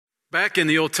Back in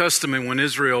the Old Testament, when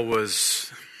Israel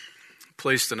was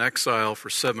placed in exile for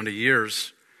 70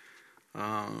 years,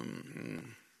 about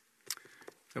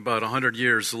 100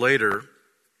 years later,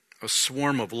 a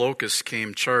swarm of locusts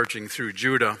came charging through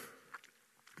Judah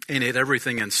and ate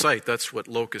everything in sight. That's what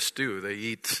locusts do. They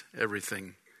eat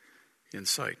everything in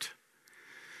sight.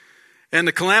 And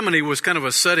the calamity was kind of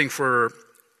a setting for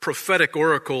prophetic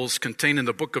oracles contained in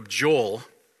the book of Joel.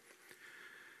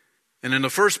 And in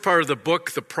the first part of the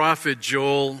book, the prophet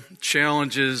Joel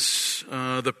challenges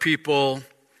the people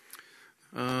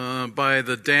by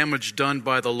the damage done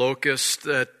by the locust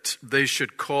that they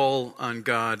should call on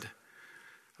God,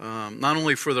 not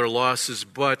only for their losses,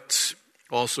 but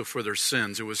also for their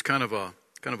sins. It was kind of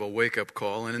a wake-up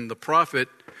call. And the prophet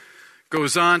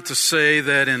goes on to say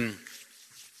that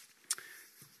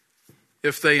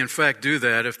if they in fact do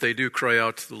that, if they do cry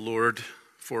out to the Lord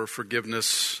for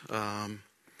forgiveness,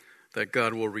 that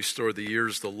God will restore the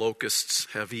years the locusts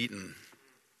have eaten.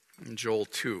 In Joel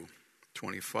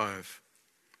 2:25.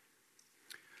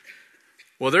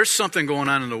 Well, there's something going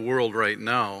on in the world right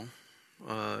now,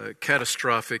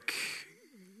 catastrophic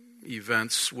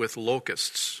events with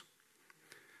locusts.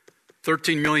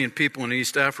 13 million people in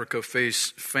East Africa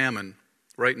face famine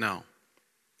right now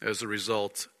as a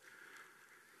result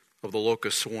of the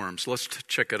locust swarms. Let's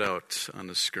check it out on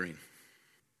the screen.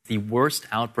 The worst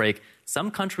outbreak some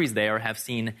countries there have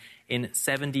seen in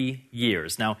 70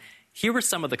 years. Now, here are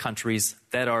some of the countries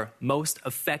that are most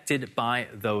affected by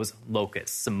those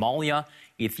locusts. Somalia,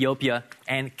 Ethiopia,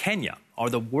 and Kenya are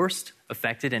the worst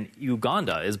affected, and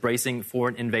Uganda is bracing for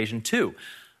an invasion too.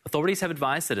 Authorities have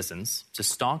advised citizens to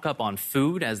stock up on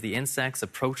food as the insects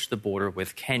approach the border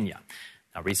with Kenya.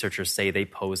 Now, researchers say they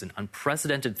pose an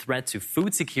unprecedented threat to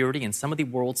food security in some of the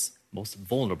world's most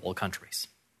vulnerable countries.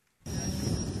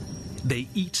 They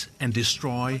eat and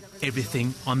destroy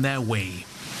everything on their way.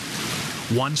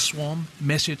 One swarm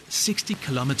measured 60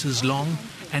 kilometers long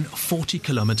and 40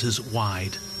 kilometers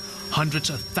wide.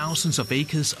 Hundreds of thousands of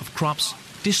acres of crops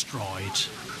destroyed.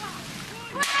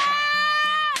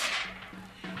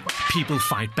 People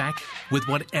fight back with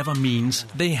whatever means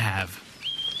they have.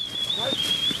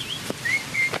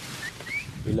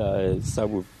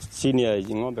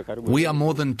 We are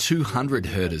more than 200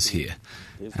 herders here,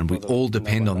 and we all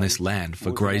depend on this land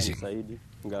for grazing.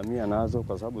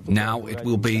 Now it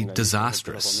will be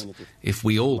disastrous if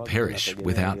we all perish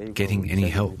without getting any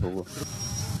help.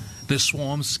 The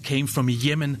swarms came from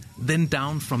Yemen, then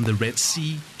down from the Red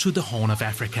Sea to the Horn of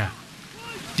Africa.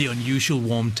 The unusual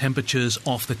warm temperatures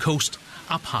off the coast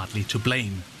are partly to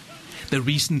blame. The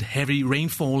recent heavy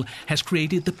rainfall has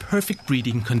created the perfect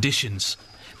breeding conditions.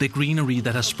 The greenery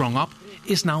that has sprung up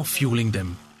is now fueling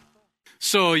them.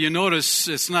 So you notice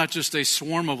it's not just a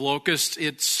swarm of locusts,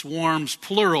 it swarms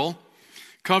plural,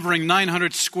 covering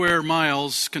 900 square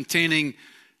miles, containing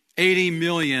 80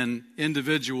 million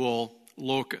individual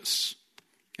locusts.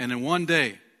 And in one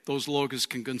day, those locusts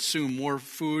can consume more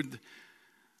food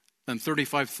than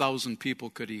 35,000 people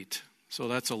could eat. So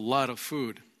that's a lot of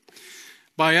food.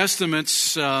 By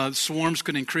estimates, swarms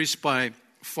could increase by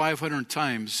 500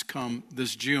 times come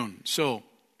this June. So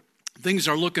things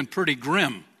are looking pretty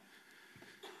grim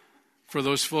for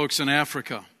those folks in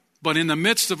Africa. But in the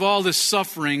midst of all this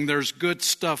suffering, there's good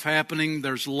stuff happening.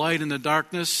 There's light in the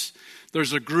darkness.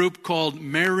 There's a group called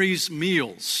Mary's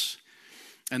Meals.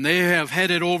 And they have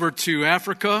headed over to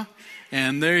Africa.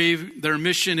 And their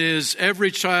mission is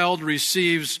every child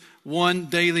receives one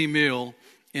daily meal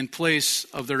in place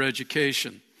of their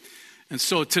education. And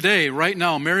so today, right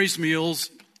now, Mary's Meals,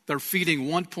 they're feeding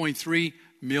 1.3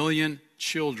 million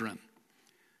children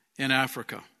in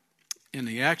Africa. And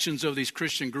the actions of these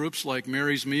Christian groups like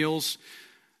Mary's Meals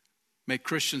make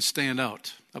Christians stand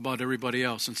out about everybody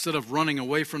else. Instead of running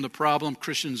away from the problem,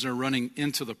 Christians are running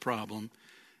into the problem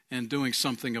and doing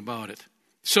something about it.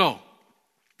 So,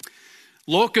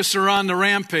 locusts are on the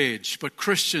rampage, but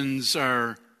Christians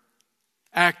are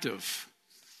active,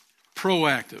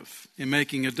 proactive in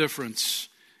making a difference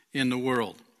in the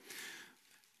world.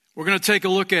 We're going to take a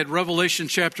look at Revelation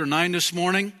chapter 9 this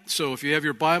morning. So if you have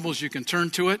your Bibles, you can turn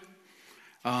to it.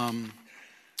 On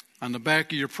the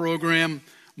back of your program,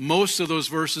 most of those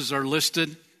verses are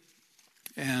listed.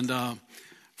 And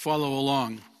follow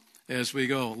along as we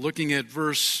go. Looking at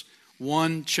verse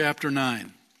 1, chapter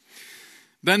 9.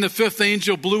 Then the fifth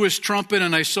angel blew his trumpet,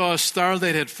 and I saw a star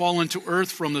that had fallen to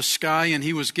earth from the sky, and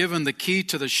he was given the key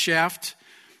to the shaft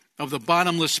of the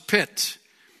bottomless pit.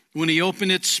 When he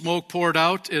opened it, smoke poured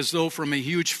out as though from a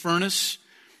huge furnace,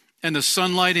 and the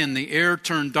sunlight and the air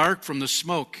turned dark from the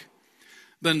smoke.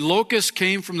 Then locusts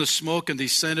came from the smoke and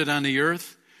descended on the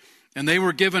earth, and they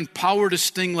were given power to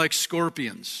sting like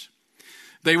scorpions.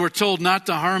 They were told not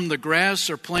to harm the grass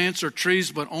or plants or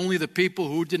trees, but only the people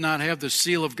who did not have the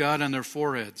seal of God on their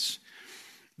foreheads.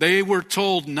 They were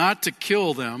told not to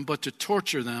kill them, but to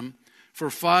torture them for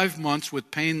 5 months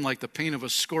with pain like the pain of a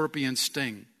scorpion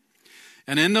sting.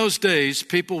 And in those days,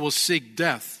 people will seek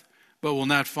death, but will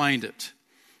not find it.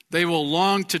 They will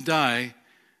long to die,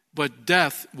 but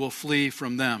death will flee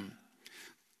from them.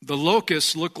 The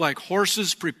locusts looked like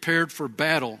horses prepared for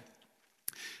battle.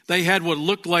 They had what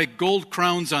looked like gold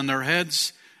crowns on their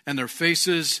heads, and their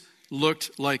faces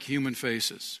looked like human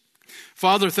faces.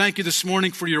 Father, thank you this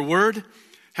morning for your word.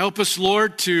 Help us,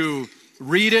 Lord, to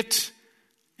read it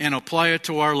and apply it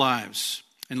to our lives.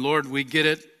 And Lord, we get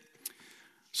it.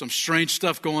 Some strange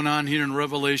stuff going on here in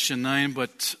Revelation 9,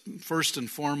 but first and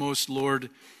foremost, Lord,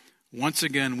 once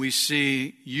again we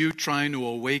see you trying to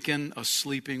awaken a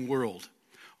sleeping world,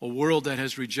 a world that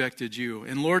has rejected you.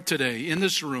 And Lord, today in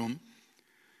this room,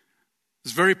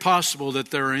 it's very possible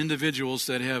that there are individuals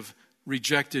that have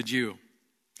rejected you,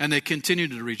 and they continue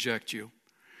to reject you.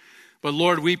 But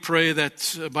Lord, we pray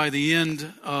that by the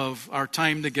end of our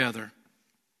time together,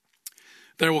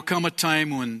 there will come a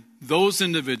time when those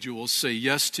individuals say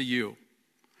yes to you,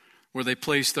 where they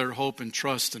place their hope and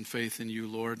trust and faith in you,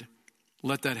 Lord.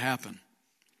 Let that happen.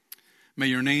 May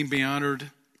your name be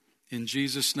honored. In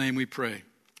Jesus' name we pray.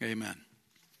 Amen.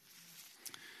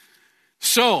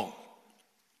 So,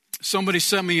 somebody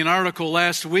sent me an article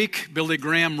last week. Billy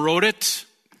Graham wrote it,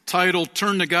 titled,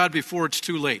 "Turn to God Before It's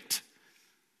Too Late."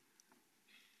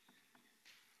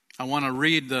 I want to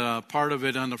read the part of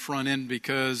it on the front end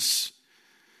because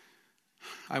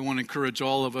I want to encourage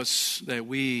all of us that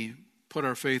we put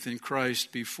our faith in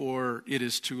Christ before it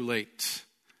is too late.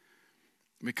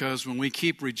 Because when we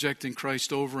keep rejecting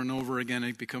Christ over and over again,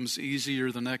 it becomes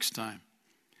easier the next time.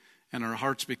 And our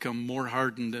hearts become more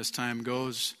hardened as time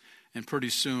goes. And pretty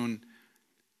soon,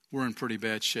 we're in pretty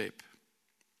bad shape.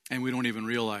 And we don't even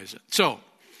realize it. So,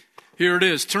 here it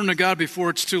is. Turn to God before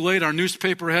it's too late. Our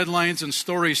newspaper headlines and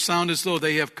stories sound as though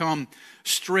they have come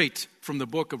straight from the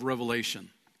book of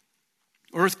Revelation.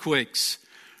 Earthquakes,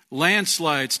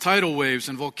 landslides, tidal waves,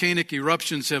 and volcanic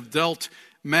eruptions have dealt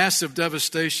massive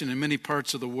devastation in many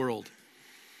parts of the world.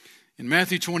 In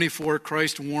Matthew 24,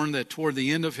 Christ warned that toward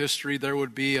the end of history there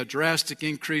would be a drastic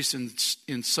increase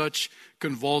in such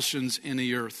convulsions in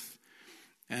the earth.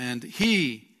 And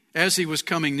as he was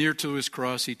coming near to his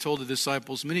cross, he told the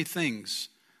disciples many things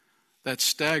that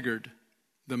staggered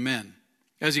the men.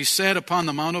 As he sat upon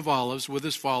the Mount of Olives with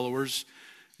his followers,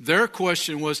 their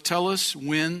question was, "Tell us,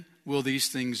 when will these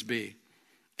things be?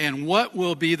 And what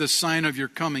will be the sign of your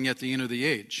coming at the end of the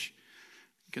age?"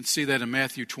 You can see that in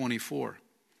Matthew 24.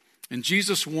 And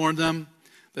Jesus warned them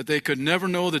that they could never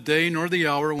know the day nor the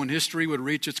hour when history would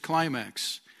reach its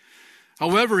climax.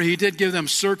 However, he did give them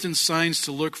certain signs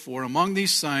to look for. Among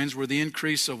these signs were the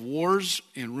increase of wars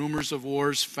and rumors of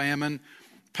wars, famine,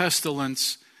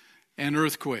 pestilence, and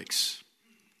earthquakes.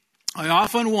 I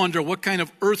often wonder what kind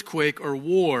of earthquake or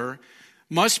war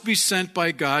must be sent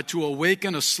by God to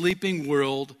awaken a sleeping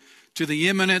world to the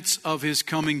imminence of his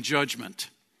coming judgment.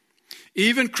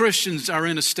 Even Christians are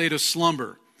in a state of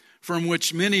slumber, from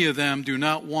which many of them do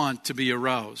not want to be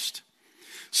aroused.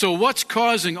 So what's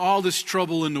causing all this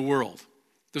trouble in the world?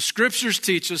 The scriptures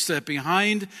teach us that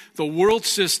behind the world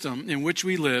system in which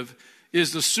we live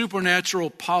is the supernatural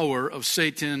power of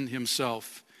Satan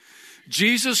himself.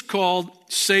 Jesus called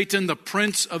Satan the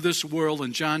prince of this world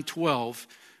in John 12,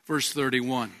 verse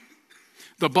 31.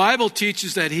 The Bible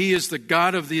teaches that he is the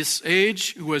God of this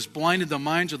age who has blinded the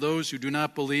minds of those who do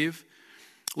not believe,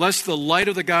 lest the light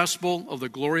of the gospel of the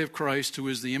glory of Christ, who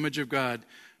is the image of God,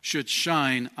 should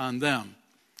shine on them.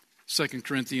 2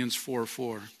 Corinthians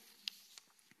 4:4.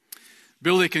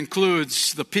 Billy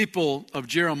concludes, the people of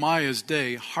Jeremiah's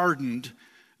day hardened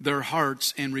their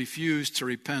hearts and refused to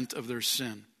repent of their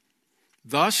sin.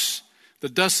 Thus, the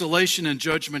desolation and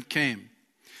judgment came.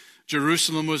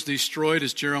 Jerusalem was destroyed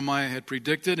as Jeremiah had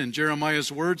predicted. In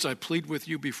Jeremiah's words, "I plead with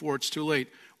you before it's too late.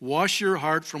 Wash your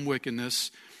heart from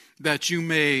wickedness, that you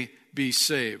may be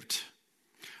saved.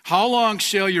 How long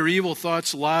shall your evil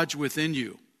thoughts lodge within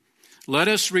you? Let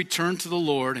us return to the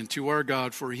Lord and to our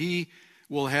God, for he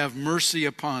will have mercy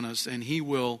upon us, and he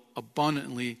will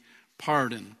abundantly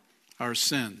pardon our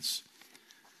sins."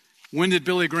 When did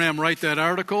Billy Graham write that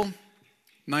article?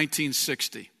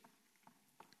 1960.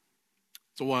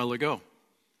 It's a while ago.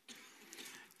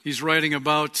 He's writing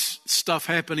about stuff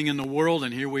happening in the world,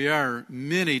 and here we are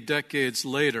many decades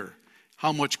later,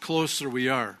 how much closer we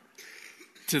are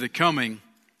to the coming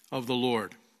of the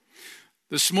Lord.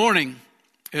 This morning,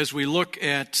 as we look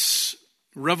at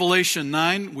Revelation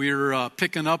 9, we're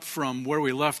picking up from where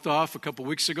we left off a couple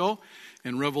weeks ago.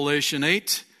 In Revelation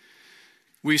 8,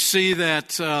 we see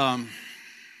that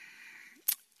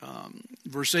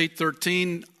verse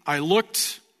 8:13, I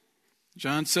looked,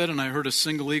 John said, and I heard a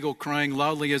single eagle crying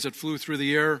loudly as it flew through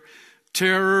the air,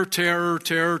 terror, terror,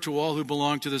 terror to all who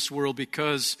belong to this world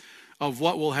because of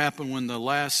what will happen when the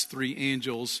last three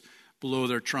angels blow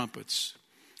their trumpets.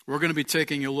 We're going to be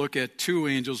taking a look at two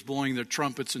angels blowing their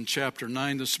trumpets in chapter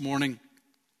 9 this morning.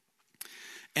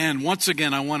 And once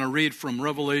again, I want to read from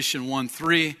Revelation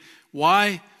 1:3.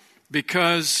 Why?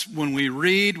 Because when we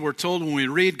read, we're told when we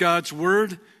read God's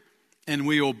word and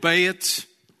we obey it,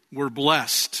 we're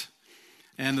blessed.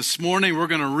 And this morning we're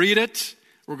going to read it,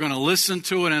 we're going to listen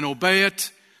to it and obey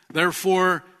it.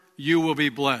 Therefore, you will be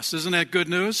blessed. Isn't that good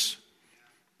news?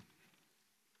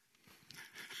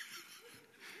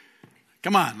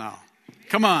 Come on now.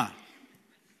 Come on.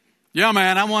 Yeah,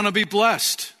 man, I want to be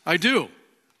blessed. I do.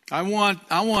 I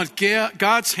want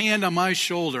God's hand on my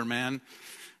shoulder, man,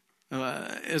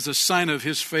 as a sign of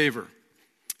his favor.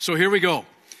 So here we go.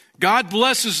 God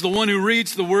blesses the one who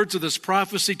reads the words of this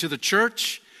prophecy to the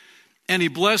church, and he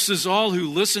blesses all who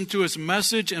listen to his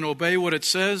message and obey what it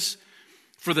says,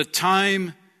 for the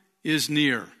time is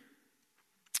near.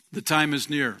 The time is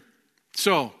near.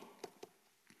 So,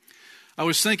 I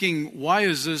was thinking, why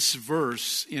is this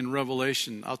verse in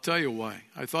Revelation? I'll tell you why.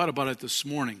 I thought about it this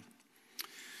morning.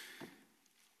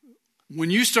 When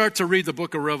you start to read the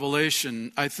book of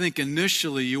Revelation, I think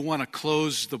initially you want to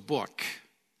close the book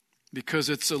because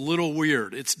it's a little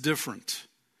weird. It's different.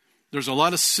 There's a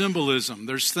lot of symbolism.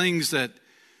 There's things that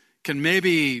can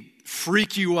maybe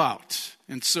freak you out.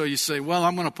 And so you say, well,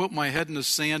 I'm going to put my head in the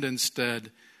sand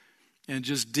instead and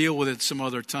just deal with it some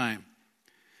other time.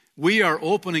 We are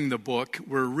opening the book,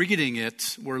 we're reading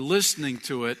it, we're listening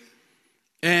to it,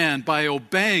 and by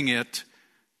obeying it,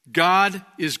 God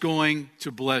is going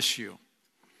to bless you.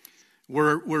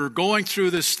 We're going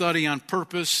through this study on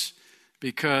purpose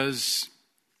because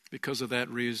of that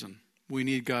reason. We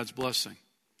need God's blessing.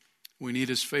 We need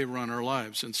his favor on our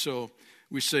lives. And so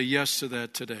we say yes to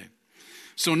that today.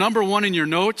 So number one in your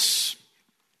notes,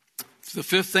 the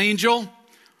fifth angel.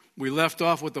 We left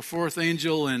off with the fourth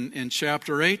angel in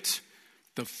chapter 8,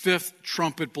 the fifth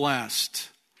trumpet blast.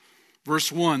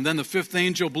 Verse 1, then the fifth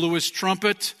angel blew his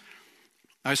trumpet.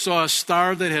 I saw a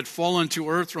star that had fallen to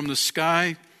earth from the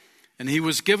sky, and he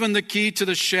was given the key to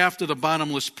the shaft of the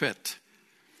bottomless pit.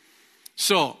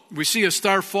 So, we see a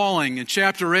star falling. In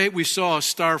chapter 8, we saw a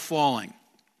star falling.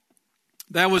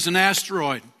 That was an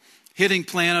asteroid hitting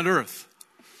planet Earth.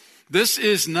 This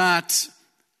is not,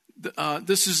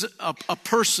 this is a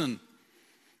person.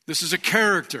 This is a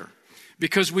character.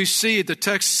 Because we see, the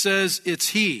text says it's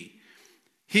he.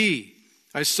 He.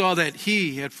 I saw that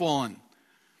he had fallen.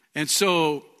 And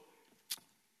so,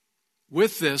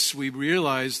 with this, we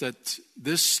realize that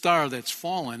this star that's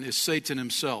fallen is Satan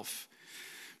himself.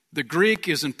 The Greek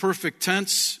is in perfect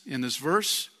tense in this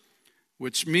verse,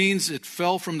 which means it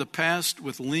fell from the past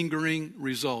with lingering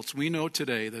results. We know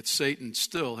today that Satan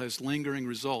still has lingering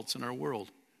results in our world.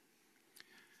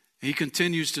 He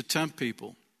continues to tempt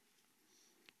people.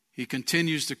 He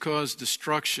continues to cause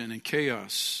destruction and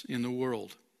chaos in the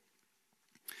world.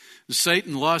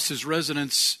 Satan lost his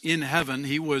residence in heaven.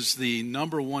 He was the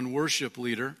number one worship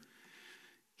leader.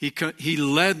 He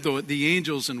led the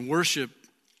angels in worship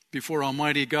before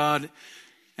Almighty God.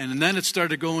 And then it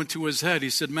started to go into his head. He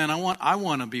said, man, I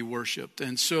want to be worshiped.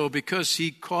 And so because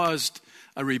he caused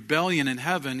a rebellion in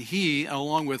heaven, he,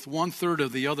 along with 1/3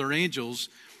 of the other angels,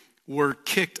 were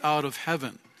kicked out of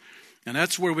heaven. And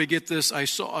that's where we get this, I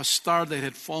saw a star that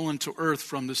had fallen to earth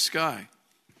from the sky.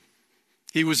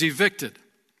 He was evicted.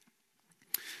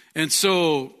 And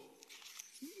so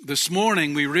this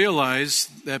morning we realize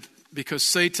that because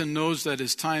Satan knows that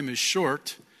his time is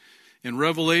short, in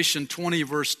Revelation 20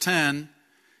 verse 10,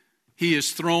 he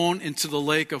is thrown into the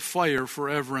lake of fire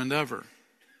forever and ever.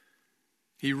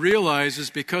 He realizes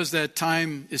because that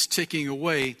time is ticking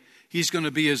away, he's going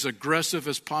to be as aggressive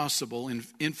as possible in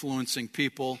influencing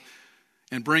people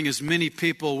and bring as many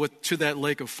people to that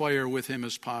lake of fire with him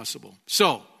as possible.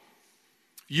 So,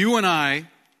 you and I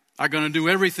are going to do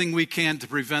everything we can to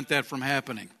prevent that from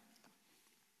happening.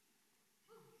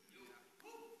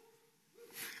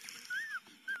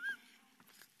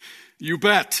 You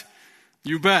bet.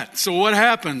 You bet. So what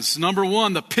happens? Number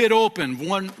one, the pit opened,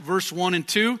 verse 1 and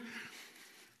 2.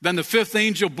 Then the fifth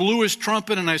angel blew his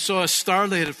trumpet, and I saw a star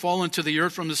that had fallen to the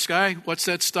earth from the sky. What's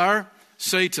that star?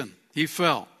 Satan. He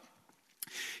fell.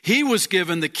 He was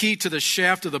given the key to the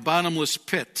shaft of the bottomless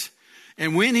pit.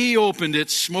 And when he opened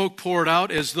it, smoke poured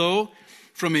out as though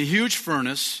from a huge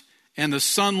furnace, and the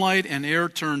sunlight and air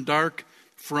turned dark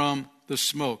from the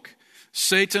smoke.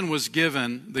 Satan was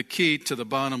given the key to the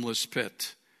bottomless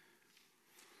pit.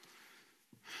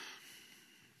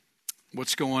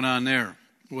 What's going on there?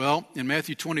 Well, in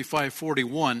Matthew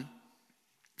 25:41,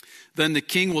 then the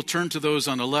king will turn to those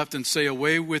on the left and say,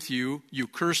 "Away with you, you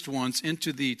cursed ones,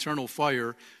 into the eternal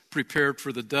fire prepared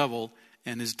for the devil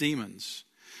and his demons."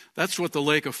 That's what the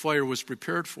lake of fire was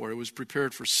prepared for. It was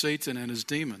prepared for Satan and his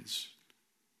demons.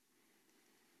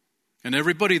 And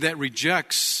everybody that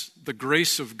rejects the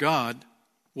grace of God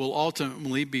will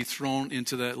ultimately be thrown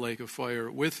into that lake of fire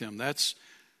with him. That's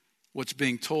what's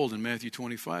being told in Matthew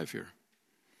 25 here.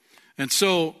 And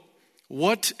so,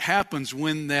 what happens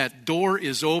when that door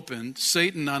is opened?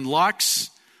 Satan unlocks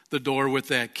the door with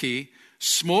that key.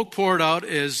 Smoke poured out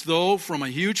as though from a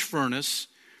huge furnace,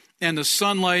 and the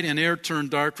sunlight and air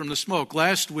turned dark from the smoke.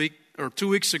 Last week, or 2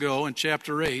 weeks ago in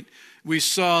chapter 8, we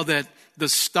saw that the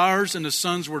stars and the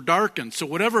suns were darkened. So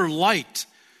whatever light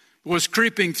was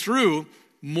creeping through,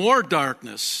 more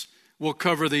darkness will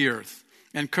cover the earth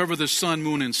and cover the sun,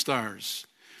 moon, and stars.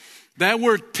 That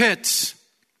word pit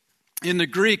in the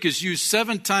Greek is used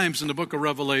 7 times in the book of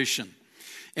Revelation.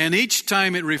 And each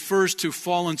time it refers to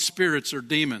fallen spirits or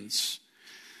demons.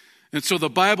 And so the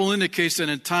Bible indicates that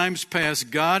in times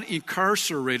past, God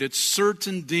incarcerated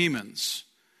certain demons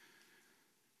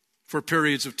for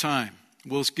periods of time.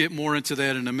 We'll get more into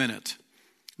that in a minute.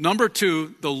 Number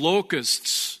 2, the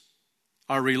locusts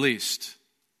are released.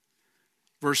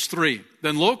 Verse 3,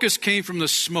 then locusts came from the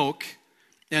smoke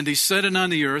and descended on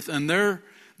the earth, and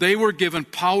they were given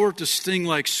power to sting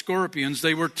like scorpions.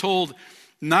 They were told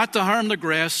not to harm the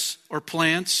grass or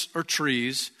plants or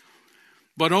trees,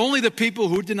 but only the people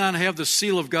who did not have the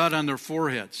seal of God on their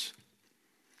foreheads.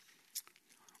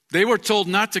 They were told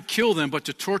not to kill them, but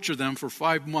to torture them for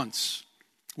 5 months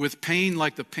with pain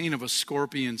like the pain of a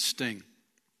scorpion sting.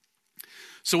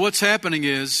 So what's happening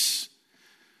is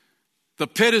the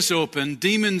pit is open,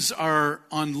 demons are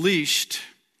unleashed.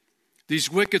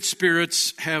 These wicked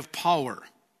spirits have power.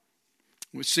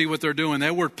 We see what they're doing.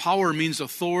 That word power means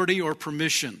authority or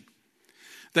permission.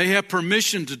 They have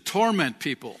permission to torment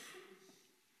people.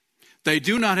 They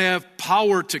do not have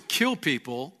power to kill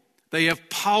people. They have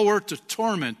power to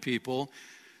torment people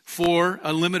for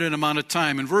a limited amount of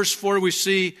time. In verse 4 we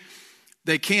see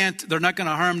they're not going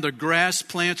to harm the grass,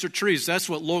 plants, or trees. That's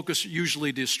what locusts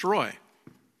usually destroy.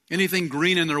 Anything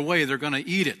green in their way, they're going to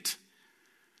eat it.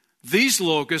 These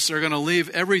locusts are going to leave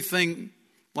everything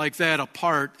like that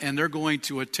apart, and they're going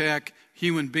to attack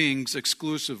human beings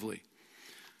exclusively.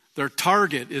 Their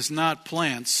target is not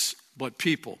plants, but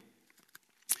people.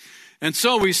 And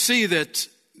so we see that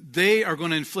they are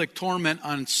going to inflict torment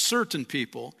on certain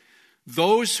people,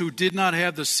 those who did not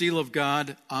have the seal of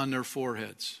God on their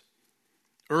foreheads.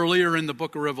 Earlier in the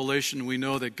book of Revelation, we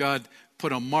know that God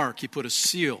put a mark, he put a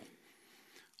seal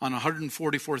on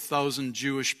 144,000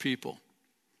 Jewish people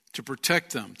to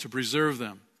protect them, to preserve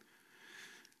them.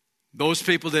 Those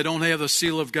people that don't have the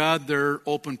seal of God, they're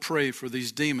open prey for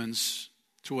these demons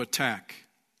to attack.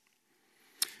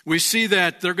 We see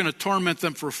that they're going to torment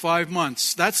them for 5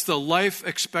 months. That's the life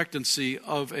expectancy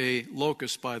of a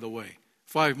locust, by the way.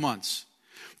 5 months.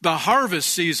 The harvest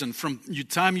season, from the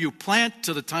time you plant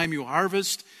to the time you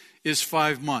harvest, is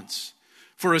 5 months.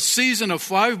 For a season of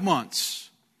 5 months,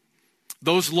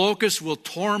 those locusts will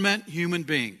torment human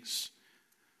beings.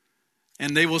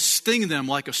 And they will sting them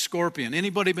like a scorpion.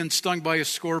 Anybody been stung by a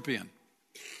scorpion?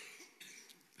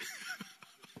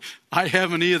 I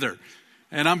haven't either.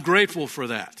 And I'm grateful for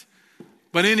that.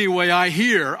 But anyway, I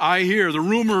hear, the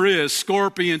rumor is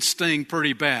scorpions sting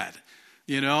pretty bad.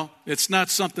 You know, it's not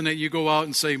something that you go out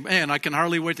and say, man, I can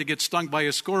hardly wait to get stung by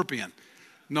a scorpion.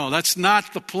 No, that's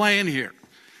not the plan here.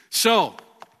 So,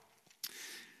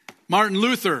 Martin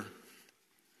Luther,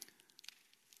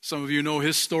 some of you know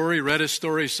his story, read his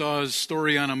story, saw his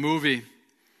story on a movie.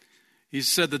 He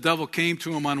said the devil came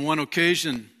to him on one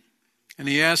occasion, and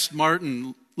he asked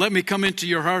Martin, let me come into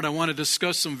your heart. I want to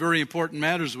discuss some very important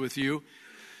matters with you.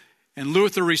 And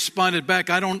Luther responded back,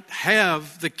 I don't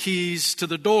have the keys to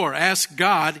the door. Ask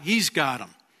God, he's got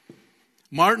them.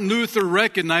 Martin Luther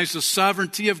recognized the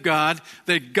sovereignty of God,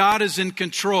 that God is in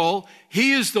control.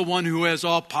 He is the one who has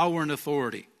all power and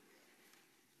authority.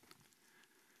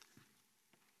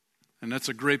 And that's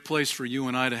a great place for you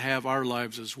and I to have our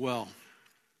lives as well.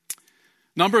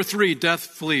 Number 3, death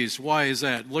flees. Why is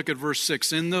that? Look at verse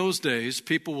 6. In those days,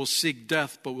 people will seek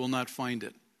death, but will not find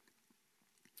it.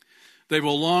 They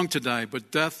will long to die,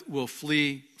 but death will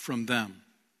flee from them.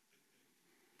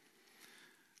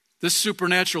 This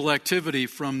supernatural activity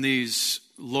from these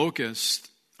locusts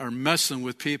are messing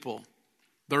with people.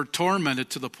 They're tormented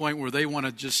to the point where they want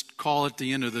to just call it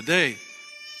the end of the day.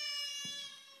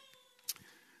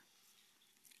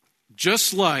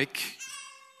 Just like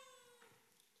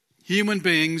human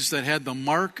beings that had the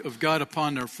mark of God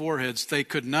upon their foreheads, they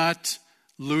could not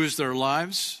lose their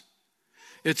lives.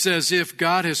 It's as if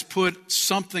God has put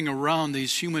something around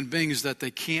these human beings that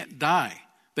they can't die.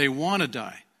 They want to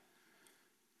die.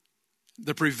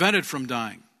 They're prevented from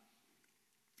dying.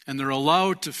 And they're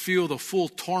allowed to feel the full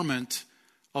torment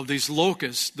of these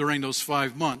locusts during those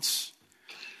 5 months.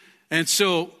 And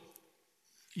so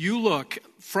you look,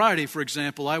 Friday, for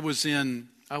example, I was in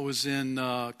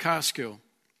Costco.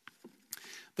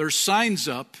 There's signs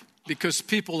up because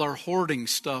people are hoarding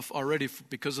stuff already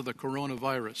because of the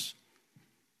coronavirus.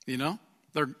 You know,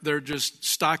 they're just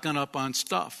stocking up on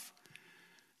stuff.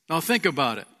 Now think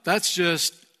about it. That's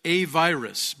just a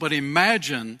virus. But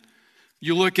imagine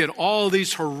you look at all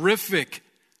these horrific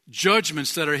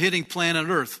judgments that are hitting planet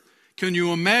Earth. Can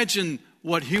you imagine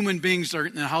what human beings are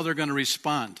and how they're going to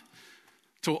respond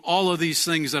to all of these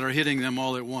things that are hitting them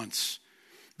all at once?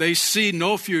 They see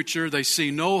no future. They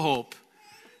see no hope.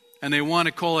 And they want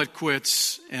to call it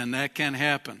quits. And that can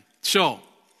happen. So,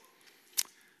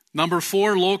 number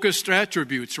 4, locust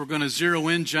attributes. We're going to zero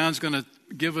in. John's going to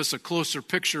give us a closer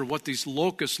picture of what these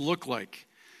locusts look like.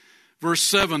 Verse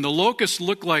 7, the locusts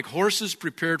looked like horses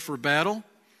prepared for battle.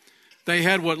 They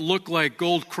had what looked like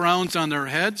gold crowns on their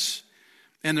heads,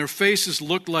 and their faces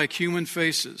looked like human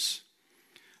faces.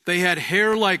 They had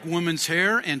hair like women's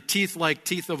hair and teeth like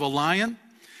teeth of a lion.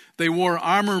 They wore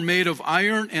armor made of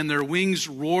iron, and their wings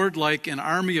roared like an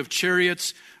army of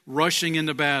chariots rushing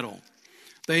into battle.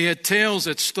 They had tails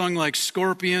that stung like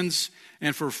scorpions,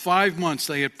 and for 5 months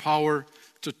they had power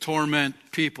to torment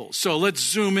people. So let's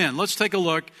zoom in. Let's take a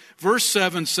look. Verse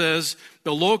 7 says,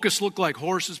 the locusts looked like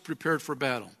horses prepared for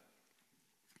battle.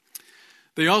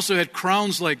 They also had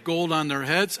crowns like gold on their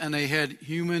heads, and they had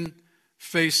human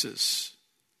faces.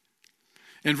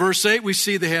 In verse 8, we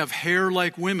see they have hair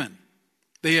like women.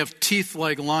 They have teeth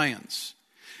like lions.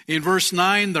 In verse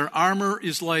 9, their armor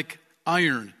is like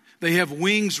iron. They have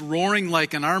wings roaring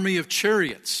like an army of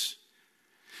chariots.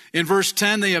 In verse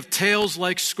 10, they have tails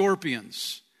like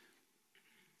scorpions.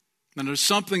 And there's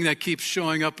something that keeps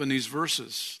showing up in these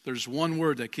verses. There's one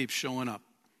word that keeps showing up,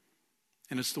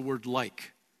 and it's the word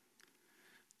like.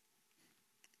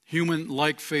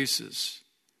 Human-like faces.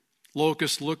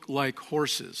 Locusts look like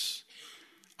horses.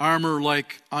 Armor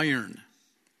like iron.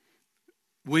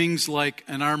 Wings like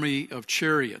an army of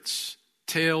chariots.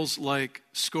 Tails like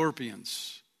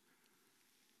scorpions.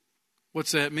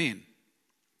 What's that mean?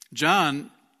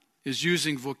 John is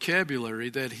using vocabulary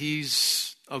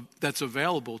that's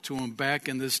available to him back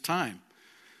in this time.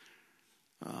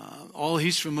 All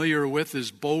he's familiar with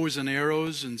is bows and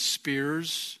arrows and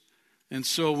spears. And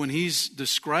so when he's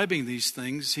describing these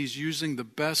things, he's using the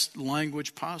best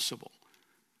language possible.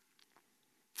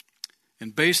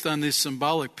 And based on this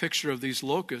symbolic picture of these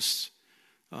locusts,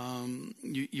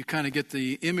 you kind of get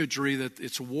the imagery that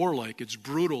it's warlike, it's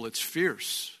brutal, it's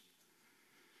fierce.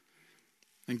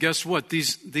 And guess what?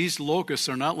 These locusts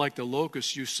are not like the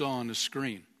locusts you saw on the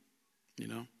screen. You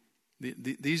know,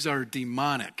 these are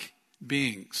demonic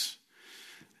beings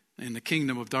in the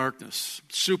kingdom of darkness,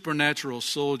 supernatural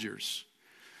soldiers.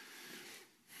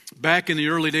 Back in the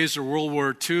early days of World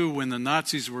War II, when the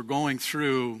Nazis were going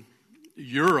through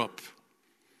Europe,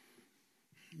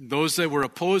 those that were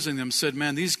opposing them said,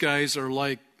 man, these guys are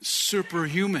like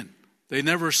superhuman. They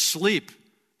never sleep.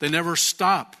 They never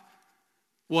stop.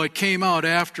 Well, it came out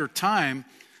after time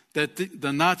that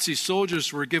the Nazi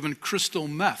soldiers were given crystal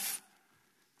meth.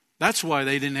 That's why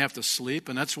they didn't have to sleep,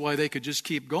 and that's why they could just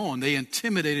keep going. They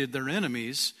intimidated their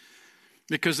enemies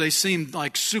because they seemed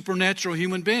like supernatural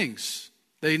human beings.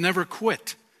 They never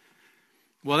quit.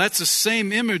 Well, that's the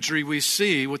same imagery we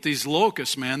see with these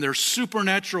locusts, man. They're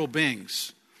supernatural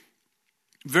beings.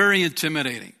 Very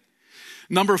intimidating.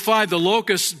 Number 5, the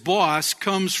locust boss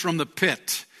comes from the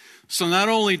pit. So not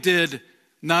only did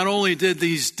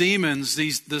these demons,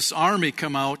 this army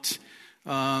come out,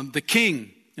 the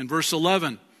king, in verse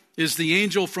 11, is the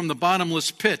angel from the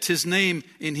bottomless pit. His name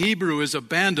in Hebrew is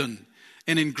Abaddon,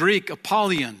 and in Greek,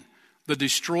 Apollyon, the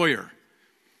destroyer.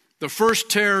 The first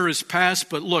terror is past,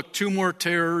 but look, 2 more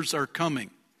terrors are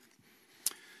coming.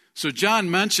 So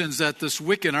John mentions that this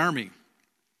wicked army,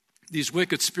 these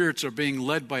wicked spirits are being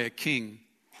led by a king.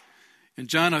 And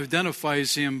John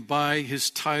identifies him by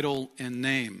his title and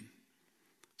name.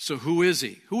 So who is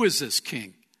he? Who is this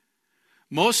king?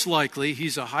 Most likely,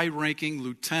 he's a high-ranking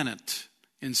lieutenant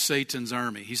in Satan's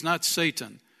army. He's not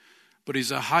Satan, but he's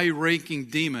a high-ranking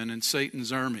demon in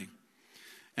Satan's army.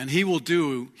 And he will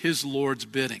do his Lord's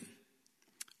bidding.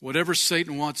 Whatever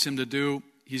Satan wants him to do,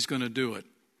 he's going to do it.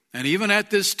 And even at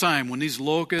this time, when these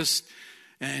locusts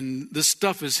and this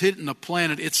stuff is hitting the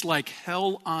planet, it's like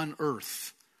hell on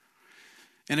earth.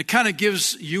 And it kind of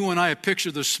gives you and I a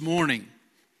picture this morning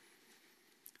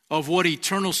of what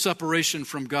eternal separation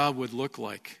from God would look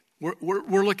like.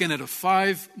 We're looking at a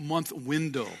 5-month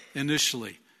window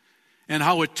initially, and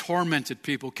how it tormented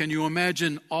people. Can you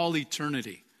imagine all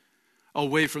eternity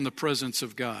away from the presence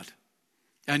of God?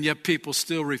 And yet people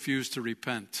still refuse to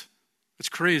repent. It's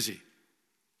crazy.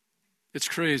 It's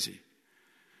crazy.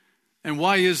 And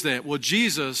why is that? Well,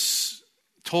 Jesus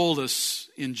told us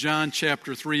in John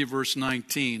chapter 3, verse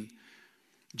 19,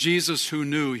 Jesus, who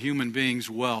knew human beings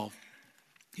well,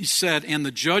 he said, and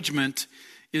the judgment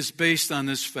is based on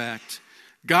this fact.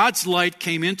 God's light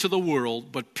came into the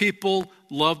world, but people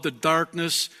loved the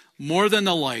darkness more than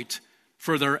the light,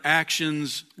 for their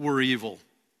actions were evil.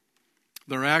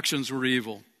 Their actions were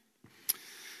evil.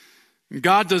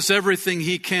 God does everything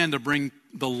he can to bring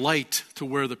the light to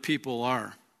where the people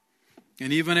are.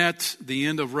 And even at the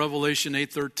end of Revelation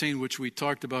 8:13, which we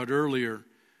talked about earlier,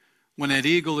 when that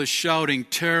eagle is shouting,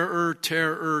 terror,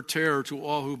 terror, terror to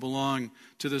all who belong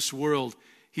to this world,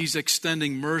 he's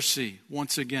extending mercy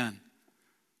once again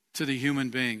to the human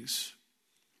beings,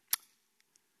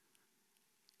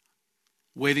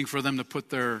 waiting for them to put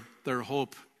their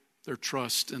hope, their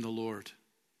trust in the Lord.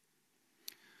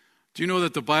 Do you know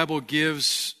that the Bible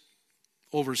gives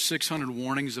over 600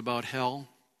 warnings about hell?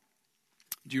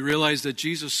 Do you realize that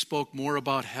Jesus spoke more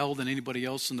about hell than anybody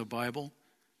else in the Bible?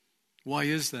 Why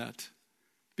is that?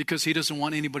 Because he doesn't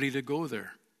want anybody to go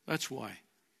there. That's why.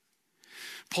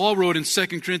 Paul wrote in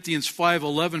 2 Corinthians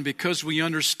 5:11, because we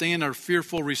understand our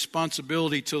fearful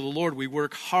responsibility to the Lord, we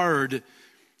work hard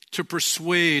to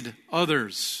persuade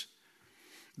others.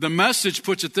 The Message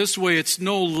puts it this way: it's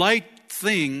no light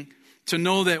thing to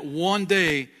know that one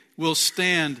day we'll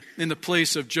stand in the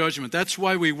place of judgment. That's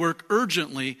why we work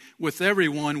urgently with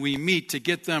everyone we meet to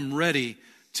get them ready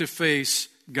to face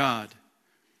God.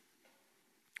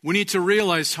 We need to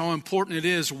realize how important it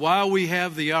is, while we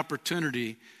have the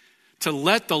opportunity, to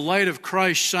let the light of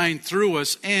Christ shine through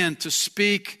us and to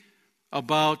speak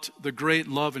about the great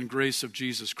love and grace of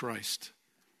Jesus Christ.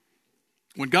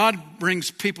 When God brings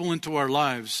people into our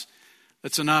lives,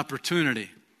 it's an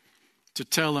opportunity to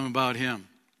tell them about him.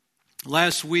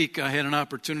 Last week, I had an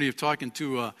opportunity of talking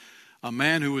to a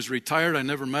man who was retired. I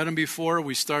never met him before.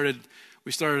 We started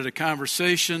a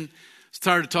conversation,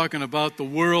 started talking about the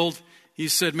world. He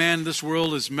said, man, this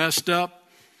world is messed up.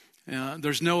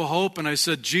 There's no hope. And I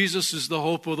said, Jesus is the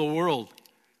hope of the world.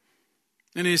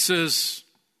 And he says,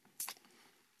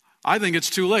 I think it's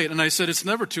too late. And I said, it's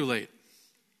never too late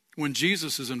when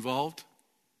Jesus is involved.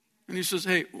 And he says,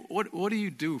 hey, what do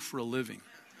you do for a living?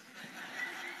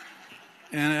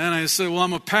 And I said, well,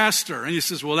 I'm a pastor. And he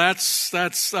says, well, that's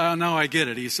now I get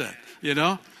it, he said.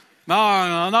 Now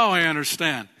I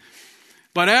understand.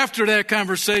 But after that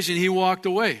conversation, he walked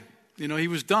away. He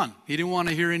was done. He didn't want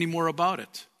to hear any more about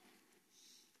it.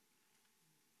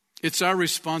 It's our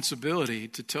responsibility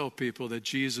to tell people that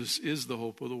Jesus is the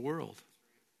hope of the world.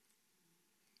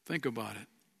 Think about it.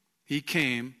 He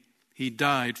came, he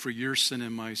died for your sin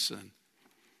and my sin.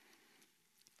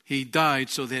 He died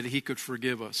so that he could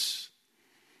forgive us.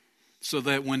 So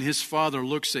that when his Father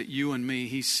looks at you and me,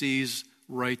 he sees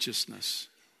righteousness,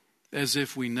 as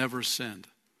if we never sinned.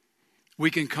 We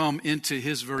can come into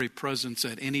his very presence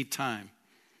at any time.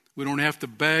 We don't have to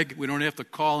beg. We don't have to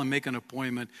call and make an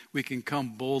appointment. We can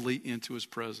come boldly into his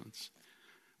presence.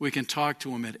 We can talk to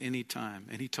him at any time,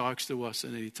 and he talks to us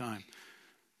at any time.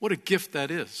 What a gift that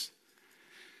is.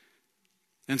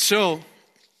 And so,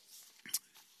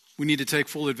 we need to take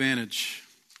full advantage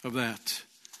of that.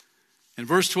 And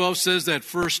verse 12 says that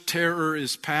first terror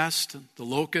is past, the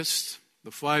locust, the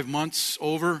 5 months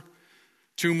over.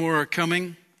 2 more are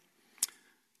coming.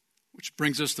 Which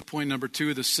brings us to point number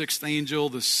 2, the sixth angel,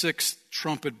 the sixth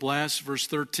trumpet blast. Verse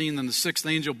 13, then the sixth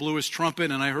angel blew his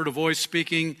trumpet, and I heard a voice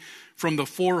speaking from the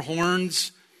 4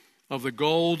 horns of the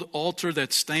gold altar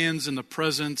that stands in the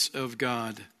presence of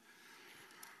God.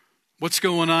 What's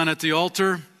going on at the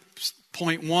altar?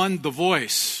 Point 1, the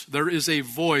voice. There is a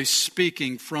voice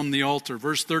speaking from the altar.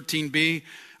 Verse 13b,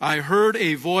 I heard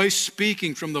a voice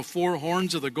speaking from the 4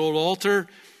 horns of the gold altar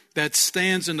that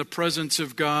stands in the presence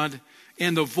of God.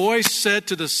 And the voice said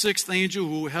to the sixth angel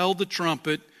who held the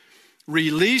trumpet,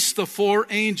 release the 4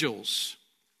 angels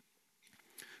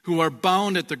who are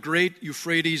bound at the great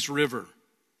Euphrates River.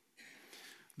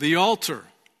 The altar.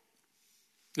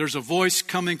 There's a voice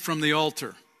coming from the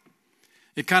altar.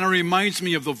 It kind of reminds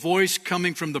me of the voice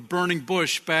coming from the burning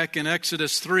bush back in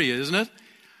Exodus 3, isn't it?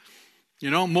 You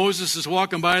know, Moses is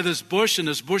walking by this bush, and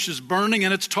this bush is burning,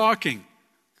 and it's talking.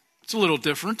 It's a little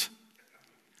different.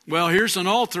 Well, here's an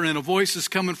altar, and a voice is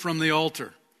coming from the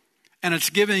altar, and it's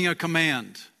giving a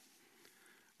command,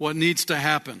 what needs to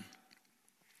happen.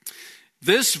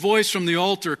 This voice from the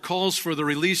altar calls for the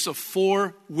release of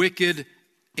 4 wicked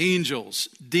angels,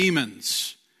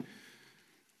 demons,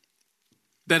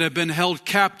 that have been held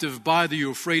captive by the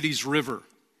Euphrates River.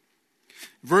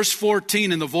 Verse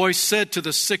 14, and the voice said to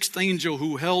the 6th angel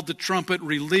who held the trumpet,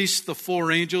 release the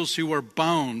 4 angels who are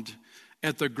bound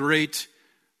at the great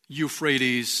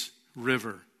Euphrates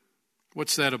River.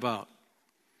 What's that about?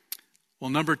 Well,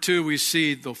 number 2, we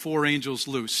see the 4 angels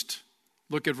loosed.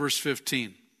 Look at verse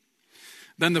 15.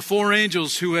 Then the 4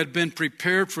 angels who had been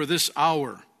prepared for this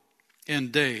hour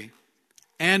and day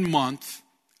and month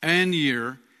and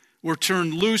year were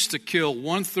turned loose to kill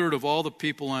 1/3 of all the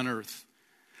people on earth.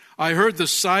 I heard the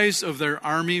size of their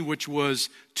army, which was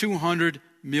 200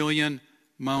 million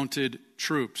mounted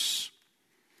troops.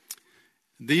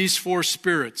 These 4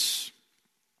 spirits,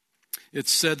 it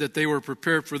said that they were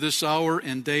prepared for this hour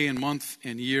and day and month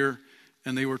and year,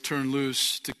 and they were turned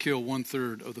loose to kill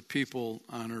 1/3 of the people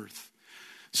on earth.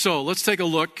 So let's take a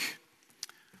look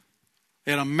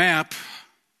at a map.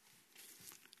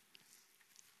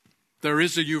 There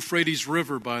is a Euphrates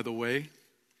River, by the way.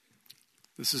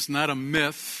 This is not a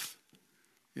myth.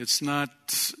 It's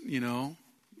not,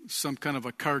 some kind of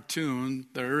a cartoon.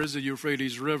 There is a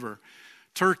Euphrates River.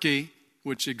 Turkey,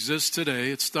 which exists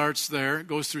today, it starts there, it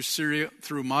goes through Syria,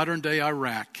 through modern-day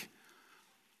Iraq,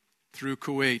 through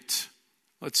Kuwait.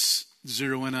 Let's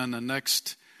zero in on the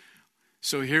next.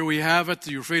 So here we have it.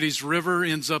 The Euphrates River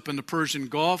ends up in the Persian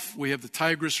Gulf. We have the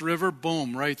Tigris River,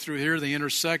 boom, right through here. They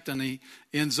intersect, and he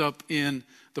ends up in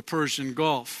the Persian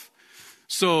Gulf.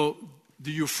 So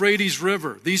the Euphrates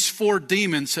River, these 4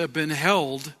 demons have been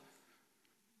held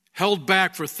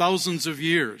back for thousands of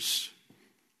years.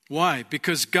 Why?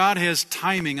 Because God has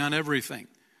timing on everything.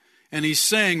 And he's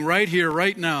saying right here,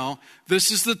 right now,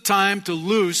 this is the time to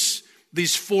loose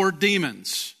these 4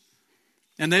 demons.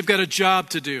 And they've got a job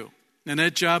to do. And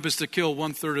that job is to kill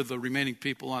 1/3 of the remaining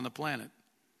people on the planet.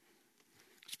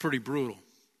 It's pretty brutal.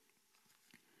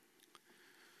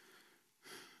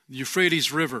 The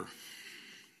Euphrates River,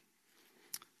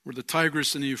 where the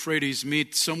Tigris and the Euphrates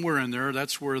meet, somewhere in there,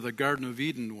 that's where the Garden of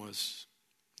Eden was.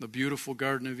 The beautiful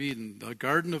Garden of Eden, the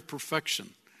garden of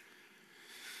perfection.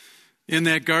 In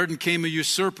that garden came a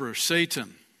usurper,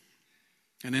 Satan.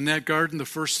 And in that garden, the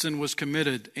first sin was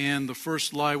committed, and the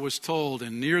first lie was told.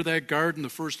 And near that garden, the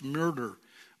first murder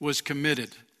was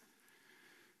committed.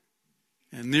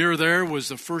 And near there was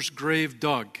the first grave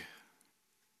dug.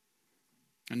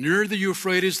 And near the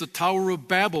Euphrates, the Tower of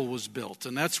Babel was built.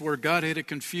 And that's where God had to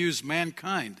confuse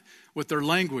mankind with their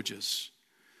languages.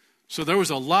 So there was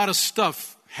a lot of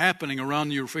stuff happening around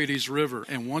the Euphrates River.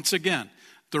 And once again,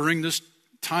 during this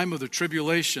time of the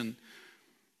tribulation,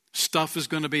 stuff is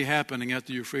going to be happening at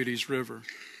the Euphrates River.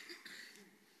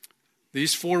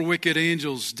 These 4 wicked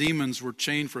angels, demons, were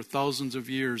chained for thousands of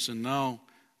years, and now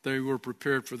they were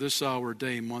prepared for this hour,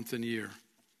 day, month, and year.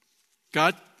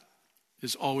 God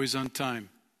is always on time.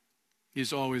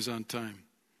 He's always on time.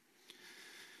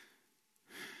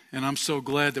 And I'm so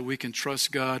glad that we can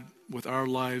trust God with our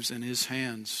lives in his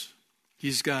hands.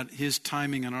 He's got his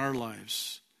timing in our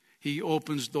lives. He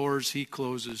opens doors, he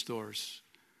closes doors.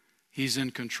 He's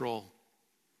in control.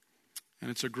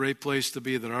 And it's a great place to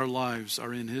be that our lives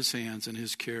are in his hands and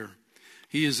his care.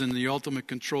 He is in the ultimate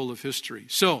control of history.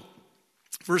 So,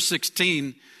 verse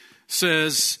 16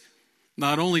 says,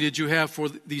 not only did you have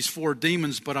these 4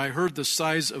 demons, but I heard the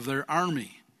size of their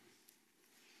army,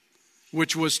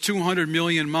 which was 200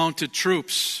 million mounted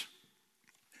troops.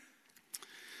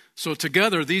 So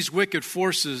together, these wicked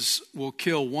forces will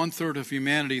kill 1/3 of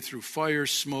humanity through fire,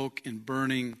 smoke, and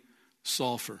burning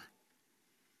sulfur.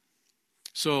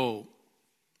 So,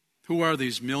 who are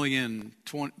these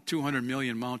 200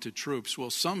 million mounted troops? Well,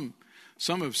 some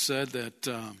have said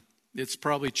that it's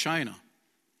probably China.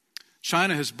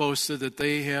 China has boasted that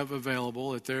they have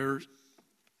available at their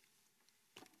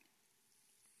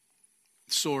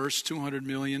source 200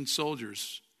 million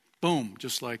soldiers. Boom,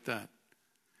 just like that.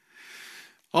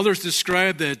 Others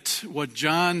describe that what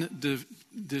John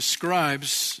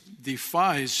describes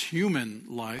defies human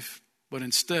life, but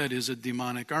instead is a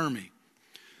demonic army.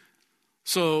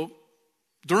 So,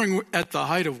 at the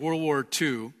height of World War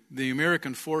II, the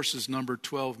American forces numbered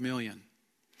 12 million.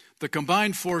 The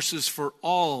combined forces for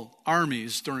all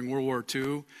armies during World War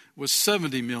II was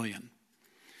 70 million.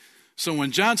 So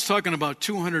when John's talking about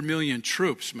 200 million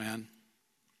troops, man,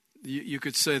 you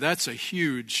could say that's a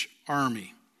huge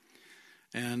army.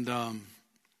 And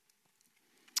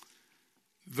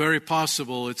very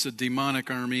possible it's a demonic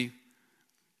army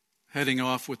heading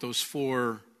off with those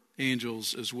 4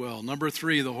 angels as well. Number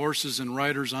 3, the horses and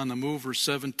riders on the move, verse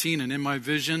 17. And in my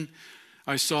vision,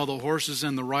 I saw the horses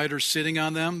and the riders sitting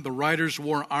on them. The riders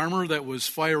wore armor that was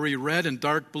fiery red and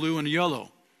dark blue and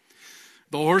yellow.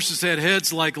 The horses had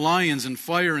heads like lions, and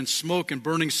fire and smoke and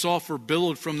burning sulfur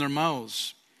billowed from their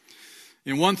mouths.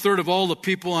 And 1/3 of all the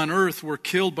people on earth were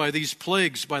killed by these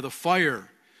plagues, by the fire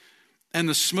and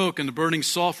the smoke and the burning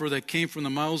sulfur that came from the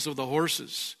mouths of the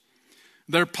horses.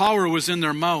 Their power was in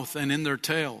their mouth and in their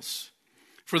tails.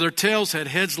 For their tails had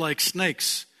heads like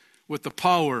snakes, with the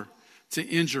power to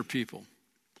injure people.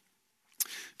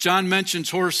 John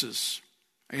mentions horses,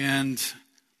 and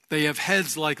they have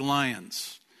heads like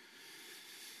lions.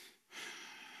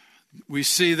 We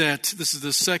see that this is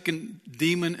the second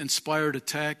demon-inspired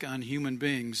attack on human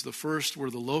beings. The first were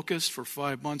the locusts. For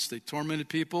 5 months they tormented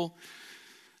people.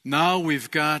 Now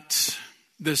we've got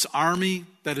this army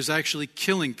that is actually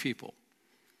killing people.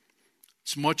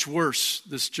 It's much worse,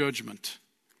 this judgment.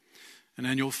 And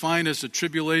then you'll find as the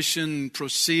tribulation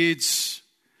proceeds,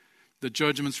 the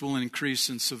judgments will increase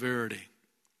in severity.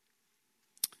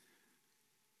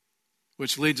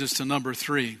 Which leads us to number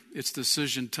 3. It's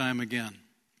decision time again.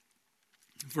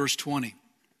 Verse 20.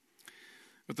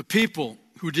 But the people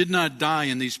who did not die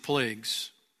in these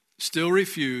plagues still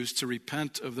refused to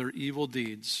repent of their evil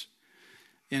deeds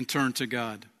and turn to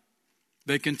God.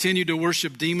 They continued to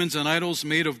worship demons and idols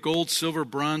made of gold, silver,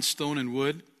 bronze, stone, and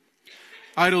wood,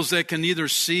 idols that can neither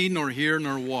see nor hear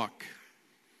nor walk.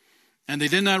 And they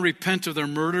did not repent of their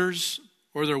murders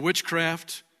or their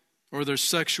witchcraft or their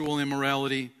sexual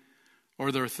immorality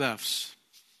or their thefts.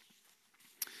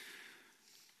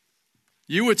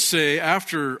 You would say,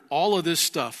 after all of this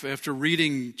stuff, after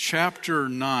reading chapter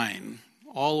 9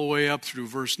 all the way up through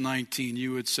verse 19,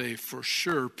 you would say, for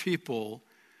sure, people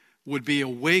would be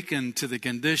awakened to the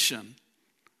condition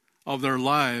of their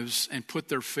lives and put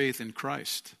their faith in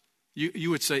Christ. You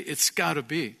would say, it's got to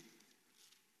be.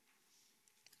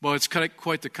 Well, it's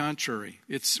quite the contrary.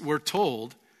 We're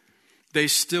told they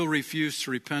still refuse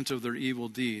to repent of their evil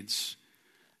deeds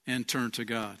and turn to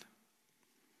God.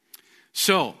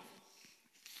 So,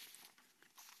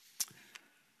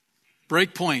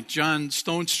 Breakpoint, John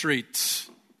Stonestreet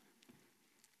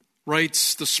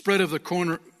writes, the spread of the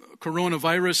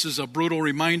coronavirus is a brutal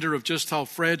reminder of just how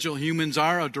fragile humans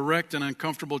are, a direct and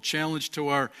uncomfortable challenge to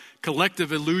our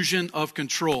collective illusion of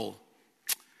control.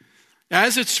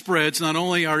 As it spreads, not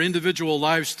only are individual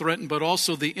lives threatened, but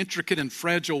also the intricate and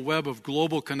fragile web of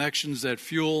global connections that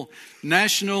fuel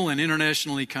national and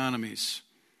international economies.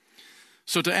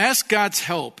 So to ask God's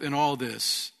help in all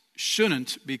this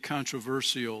shouldn't be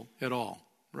controversial at all,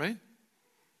 right?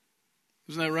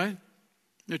 Isn't that right?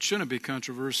 It shouldn't be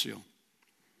controversial.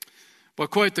 But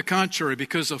quite the contrary,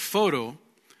 because a photo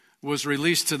was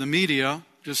released to the media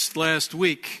just last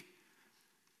week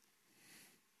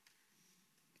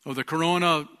of the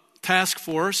Corona Task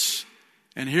Force,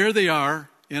 and here they are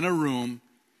in a room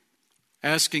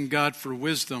asking God for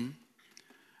wisdom,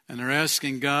 and they're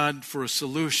asking God for a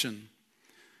solution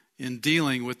in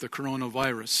dealing with the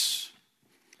coronavirus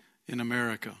in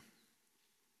America.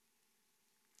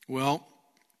 Well,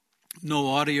 no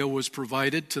audio was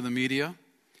provided to the media,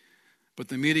 but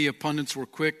the media pundits were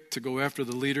quick to go after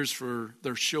the leaders for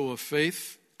their show of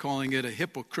faith, calling it a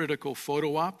hypocritical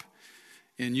photo op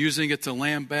and using it to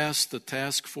lambaste the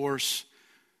task force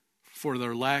for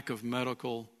their lack of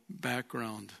medical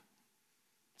background.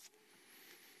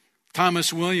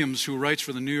 Thomas Williams, who writes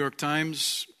for the New York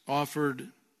Times, offered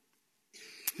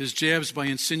his jabs by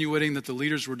insinuating that the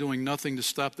leaders were doing nothing to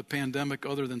stop the pandemic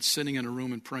other than sitting in a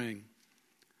room and praying.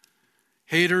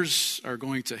 Haters are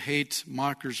going to hate,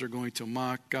 mockers are going to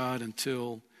mock God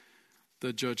until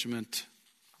the judgment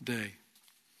day.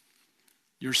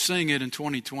 You're seeing it in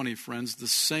 2020, friends, the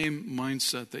same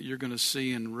mindset that you're going to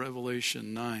see in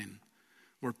Revelation 9,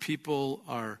 where people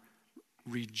are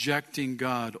rejecting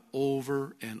God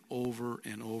over and over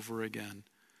and over again.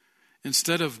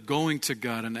 Instead of going to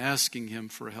God and asking Him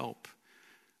for help,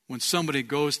 when somebody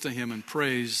goes to Him and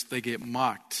prays, they get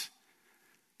mocked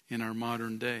in our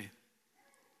modern day.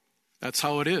 That's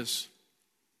how it is.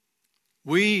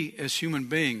 We, as human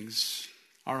beings,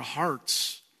 our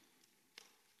hearts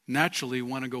naturally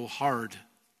want to go hard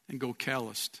and go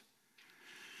calloused.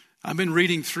 I've been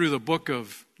reading through the book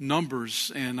of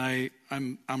Numbers, and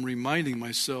I'm reminding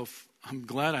myself, I'm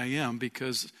glad I am,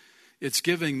 because it's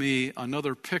giving me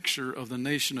another picture of the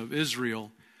nation of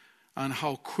Israel on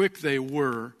how quick they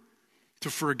were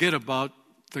to forget about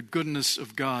the goodness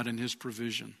of God and His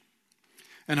provision,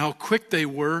 and how quick they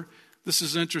were this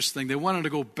is interesting. They wanted to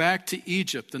go back to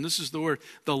Egypt, and this is the word,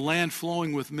 the land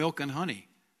flowing with milk and honey.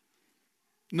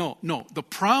 No, the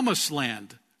promised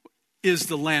land is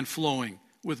the land flowing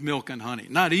with milk and honey,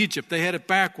 not Egypt. They had it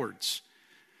backwards.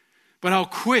 But how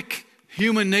quick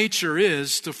human nature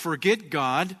is to forget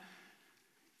God.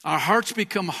 Our hearts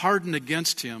become hardened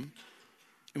against Him,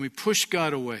 and we push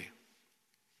God away.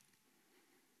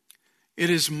 It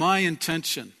is my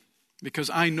intention, because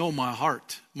I know my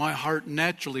heart. My heart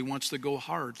naturally wants to go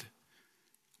hard.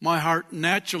 My heart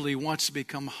naturally wants to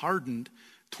become hardened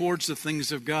towards the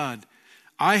things of God.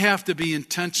 I have to be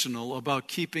intentional about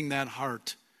keeping that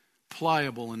heart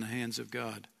pliable in the hands of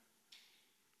God.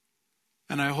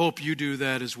 And I hope you do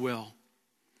that as well.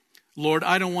 Lord,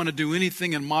 I don't want to do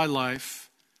anything in my life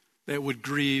that would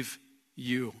grieve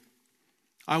you.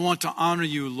 I want to honor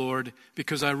you, Lord,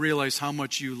 because I realize how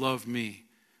much you love me.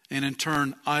 And in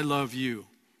turn, I love you.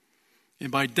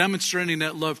 And by demonstrating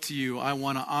that love to you, I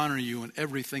want to honor you in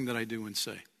everything that I do and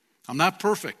say. I'm not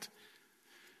perfect,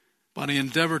 but I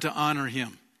endeavor to honor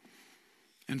Him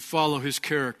and follow His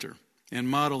character and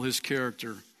model His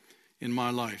character in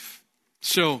my life.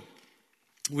 So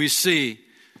we see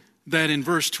that in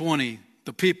verse 20,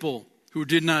 the people who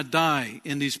did not die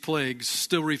in these plagues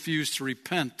still refused to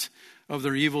repent of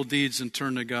their evil deeds and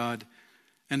turn to God.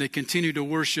 And they continue to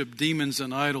worship demons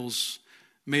and idols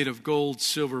made of gold,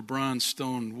 silver, bronze,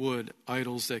 stone, wood,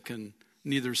 idols that can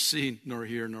neither see nor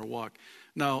hear nor walk.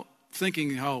 Now,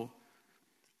 thinking how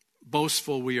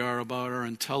boastful we are about our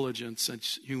intelligence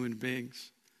as human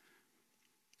beings,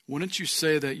 wouldn't you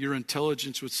say that your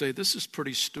intelligence would say, this is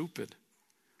pretty stupid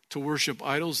to worship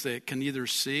idols that can neither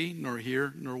see nor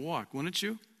hear nor walk? Wouldn't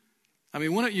you? I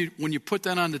mean, wouldn't you, when you put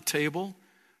that on the table,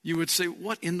 you would say,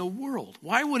 what in the world?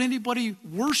 Why would anybody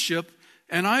worship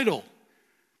an idol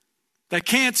that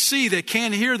can't see, that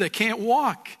can't hear, that can't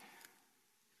walk?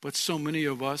 But so many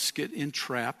of us get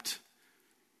entrapped.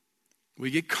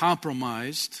 We get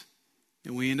compromised,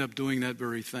 and we end up doing that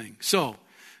very thing. So,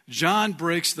 John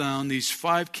breaks down these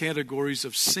 5 categories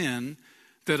of sin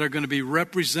that are going to be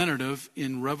representative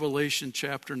in Revelation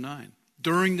chapter 9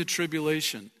 during the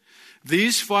tribulation.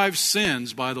 These 5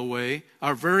 sins, by the way,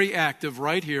 are very active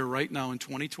right here, right now in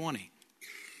 2020.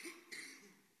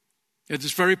 It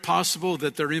is very possible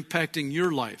that they're impacting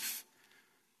your life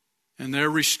and they're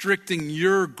restricting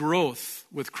your growth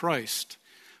with Christ.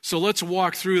 So let's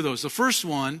walk through those. The first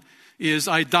one is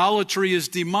idolatry is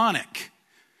demonic.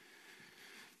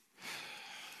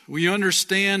 We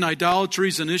understand idolatry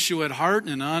is an issue at heart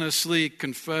and honestly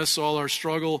confess all our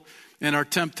struggle and our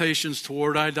temptations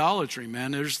toward idolatry,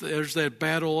 man. There's that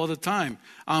battle all the time.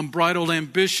 Unbridled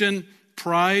ambition,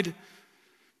 pride,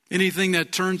 anything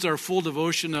that turns our full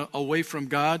devotion away from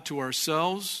God to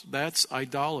ourselves, that's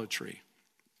idolatry.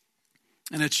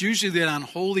 And it's usually that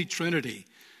unholy trinity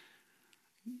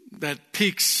that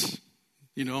peaks,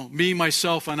 me,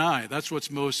 myself, and I. That's what's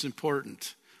most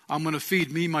important. I'm going to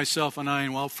feed me, myself, and I,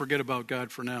 and I'll forget about God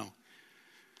for now.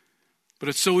 But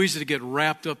it's so easy to get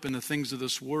wrapped up in the things of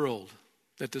this world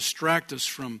that distract us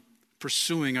from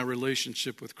pursuing our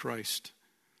relationship with Christ.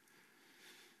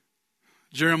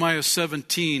 Jeremiah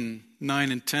 17,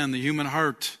 9 and 10, the human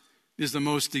heart is the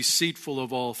most deceitful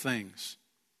of all things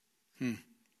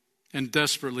and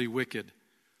desperately wicked.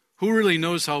 Who really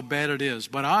knows how bad it is?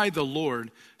 But I, the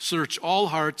Lord, search all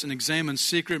hearts and examine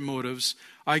secret motives.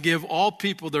 I give all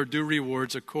people their due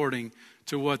rewards according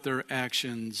to what their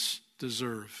actions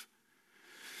deserve.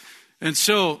 And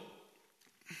so,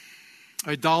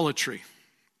 idolatry.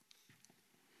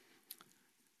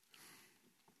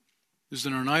 Is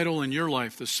there an idol in your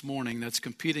life this morning that's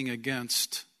competing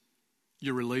against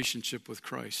your relationship with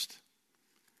Christ?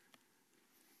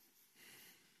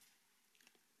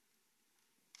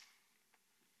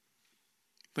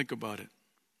 Think about it.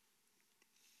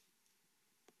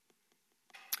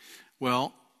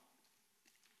 Well,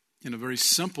 in a very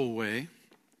simple way,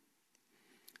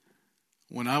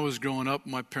 when I was growing up,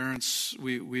 my parents,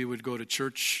 we would go to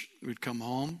church, we'd come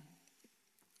home.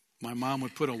 My mom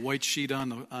would put a white sheet on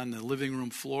the living room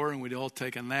floor and we'd all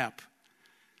take a nap.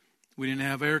 We didn't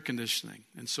have air conditioning.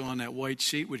 And so on that white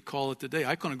sheet, we'd call it the day.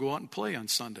 I couldn't go out and play on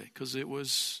Sunday because it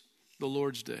was the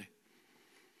Lord's day.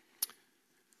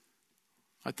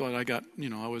 I thought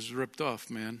I was ripped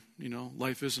off, man.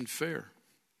 Life isn't fair.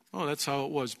 Oh, that's how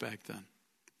it was back then.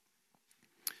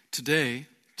 Today,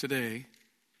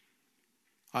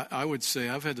 I would say,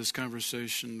 I've had this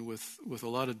conversation with a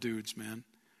lot of dudes, man,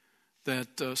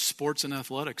 that sports and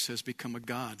athletics has become a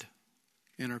god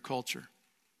in our culture.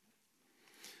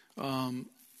 And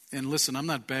listen, I'm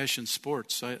not bashing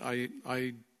sports.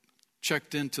 I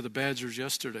checked into the Badgers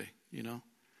yesterday,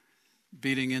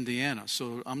 beating Indiana.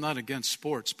 So I'm not against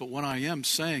sports, but what I am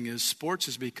saying is sports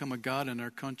has become a god in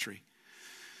our country.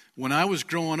 When I was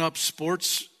growing up,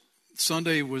 sports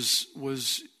Sunday was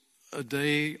a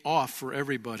day off for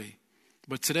everybody.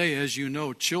 But today, as you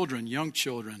know, children, young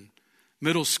children,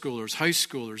 middle schoolers, high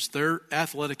schoolers, their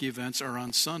athletic events are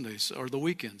on Sundays or the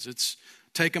weekends. It's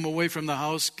take them away from the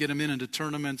house, get them into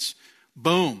tournaments.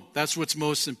 Boom. That's what's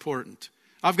most important.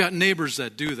 I've got neighbors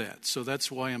that do that, so that's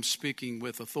why I'm speaking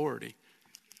with authority.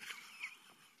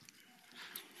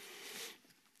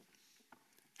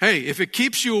 Hey, if it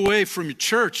keeps you away from your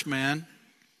church, man,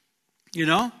 you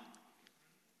know,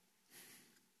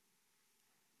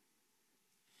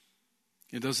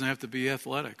 it doesn't have to be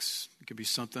athletics. It could be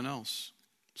something else,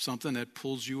 something that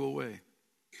pulls you away.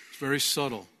 It's very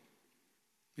subtle,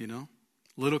 you know.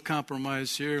 Little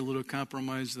compromise here, little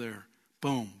compromise there.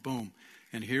 Boom, boom.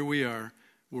 And here we are.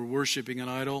 We're worshiping an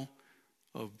idol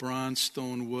of bronze,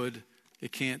 stone, wood.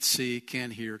 It can't see,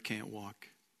 can't hear, can't walk.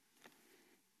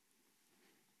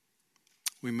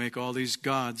 We make all these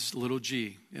gods, little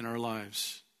g, in our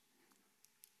lives.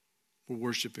 We're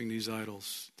worshiping these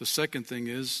idols. The second thing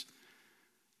is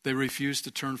they refuse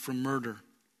to turn from murder.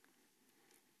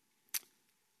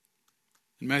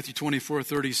 In Matthew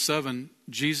 24:37,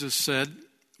 Jesus said,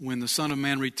 when the Son of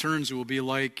Man returns, it will be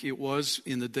like it was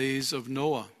in the days of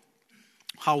Noah.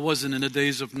 How was it in the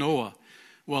days of Noah?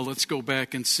 Well, let's go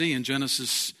back and see. In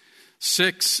Genesis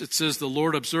 6, it says, the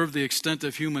Lord observed the extent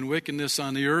of human wickedness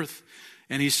on the earth,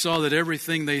 and he saw that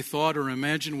everything they thought or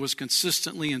imagined was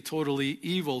consistently and totally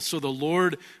evil. So the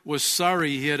Lord was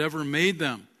sorry he had ever made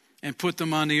them and put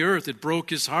them on the earth. It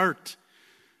broke his heart.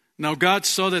 Now God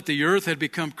saw that the earth had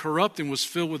become corrupt and was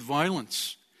filled with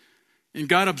violence. And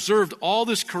God observed all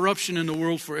this corruption in the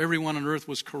world, for everyone on earth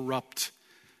was corrupt.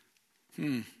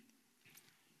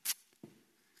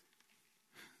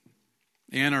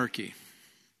 Anarchy.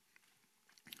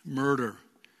 Murder.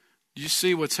 Do you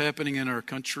see what's happening in our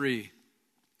country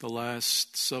the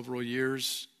last several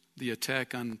years? The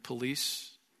attack on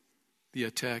police, the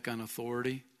attack on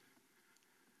authority.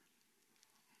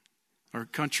 Our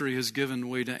country has given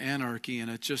way to anarchy, and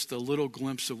it's just a little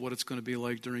glimpse of what it's going to be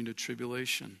like during the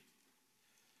tribulation.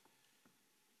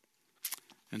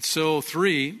 And so,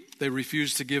 3, they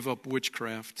refuse to give up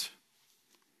witchcraft.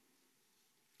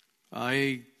 I'll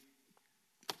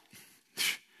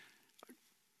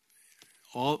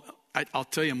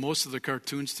tell you, most of the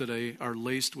cartoons today are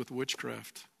laced with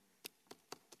witchcraft.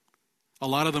 A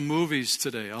lot of the movies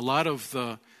today, a lot of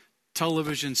the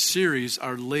television series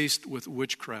are laced with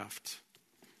witchcraft.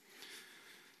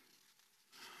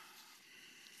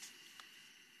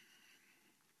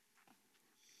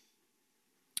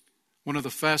 One of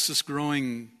the fastest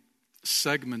growing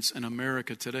segments in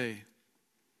America today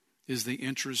is the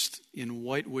interest in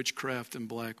white witchcraft and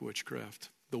black witchcraft.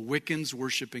 The Wiccans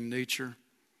worshiping nature,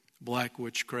 black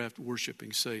witchcraft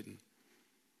worshiping Satan.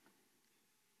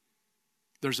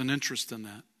 There's an interest in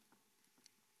that.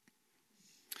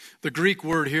 The Greek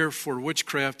word here for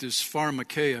witchcraft is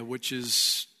pharmakeia, which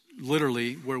is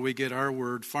literally where we get our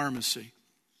word pharmacy.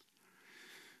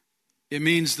 It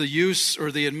means the use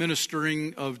or the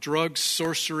administering of drugs,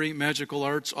 sorcery, magical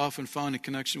arts, often found in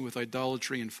connection with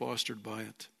idolatry and fostered by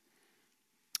it.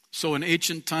 So in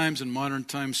ancient times and modern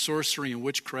times, sorcery and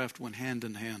witchcraft went hand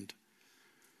in hand.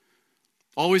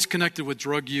 Always connected with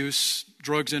drug use,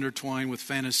 drugs intertwined with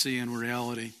fantasy and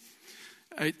reality.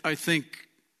 I think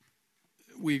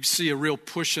we see a real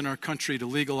push in our country to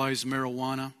legalize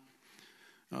marijuana.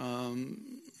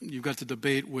 You've got the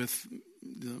debate with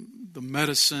the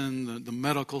medicine, the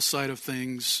medical side of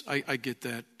things. I get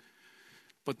that.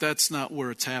 But that's not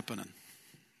where it's happening.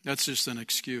 That's just an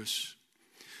excuse.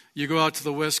 You go out to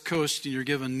the West Coast and you're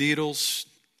given needles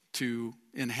to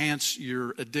enhance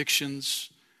your addictions.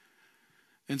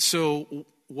 And so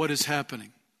what is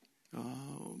happening?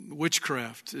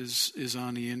 Witchcraft is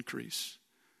on the increase.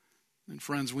 And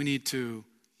friends, we need to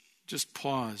just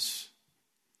pause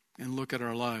and look at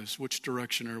our lives. Which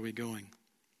direction are we going?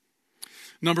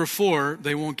 Number 4,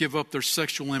 they won't give up their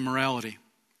sexual immorality.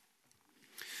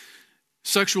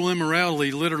 Sexual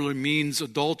immorality literally means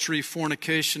adultery,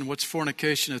 fornication. What's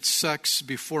fornication? It's sex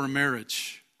before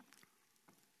marriage.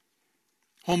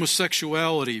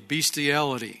 Homosexuality,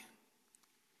 bestiality,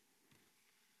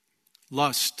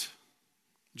 lust.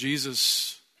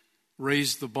 Jesus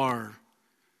raised the bar.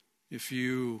 If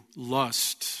you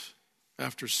lust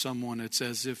after someone, it's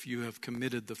as if you have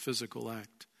committed the physical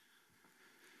act.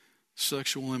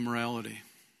 Sexual immorality.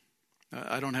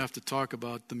 I don't have to talk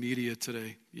about the media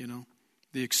today,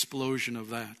 the explosion of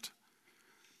that.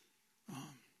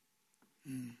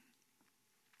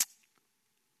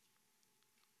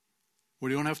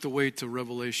 We don't have to wait till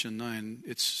Revelation 9.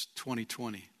 It's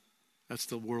 2020. That's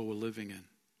the world we're living in.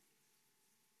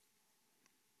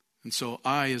 And so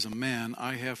I, as a man,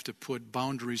 I have to put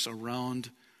boundaries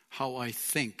around how I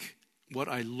think, what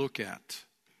I look at.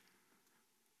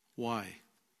 Why?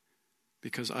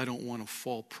 Because I don't want to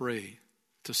fall prey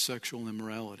to sexual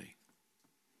immorality.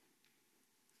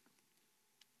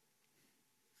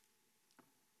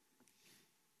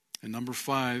 And number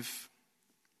 5,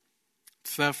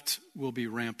 theft will be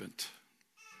rampant.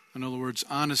 In other words,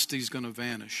 honesty is going to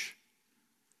vanish.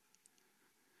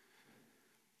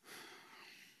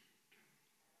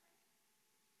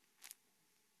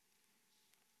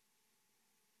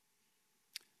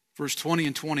 Verse 20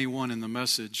 and 21 in the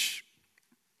Message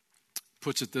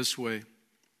puts it this way.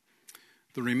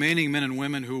 The remaining men and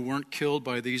women who weren't killed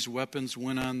by these weapons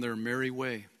went on their merry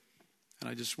way. And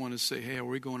I just want to say, hey, are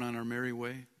we going on our merry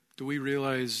way? Do we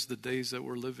realize the days that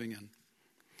we're living in?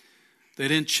 They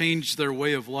didn't change their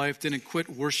way of life, didn't quit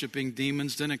worshiping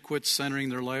demons, didn't quit centering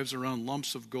their lives around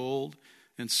lumps of gold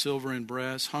and silver and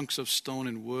brass, hunks of stone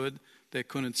and wood they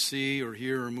couldn't see or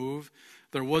hear or move.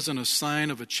 There wasn't a sign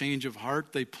of a change of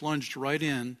heart. They plunged right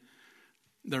in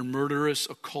their murderous,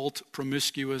 occult,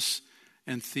 promiscuous,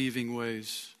 and thieving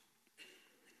ways.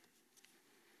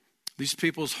 These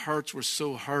people's hearts were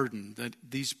so hardened that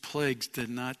these plagues did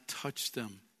not touch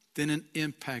them, didn't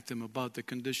impact them about the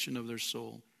condition of their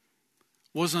soul.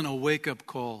 Wasn't a wake-up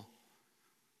call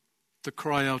to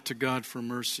cry out to God for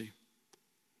mercy.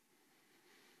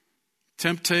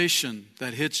 Temptation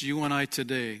that hits you and I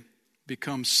today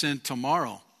becomes sin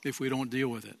tomorrow if we don't deal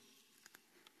with it.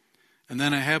 And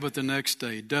then a habit the next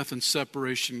day, death and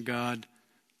separation, God,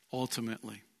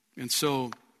 ultimately. And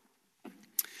so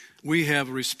we have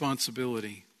a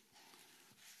responsibility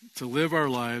to live our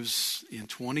lives in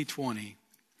 2020.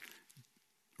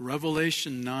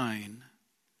 Revelation 9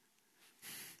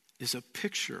 is a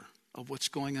picture of what's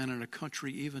going on in our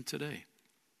country even today.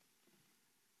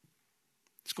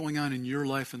 It's going on in your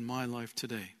life and my life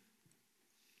today.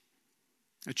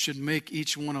 It should make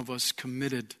each one of us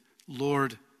committed.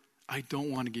 Lord, I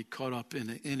don't want to get caught up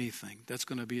in anything that's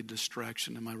going to be a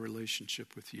distraction in my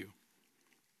relationship with you.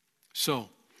 So,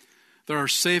 there are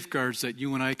safeguards that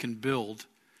you and I can build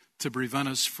to prevent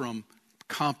us from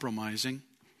compromising,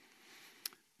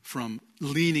 from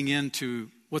leaning into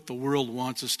what the world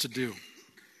wants us to do.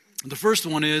 The first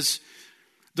one is,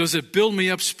 does it build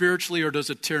me up spiritually or does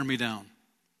it tear me down?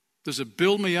 Does it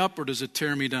build me up or does it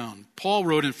tear me down? Paul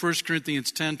wrote in 1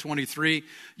 Corinthians 10:23,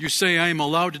 you say I am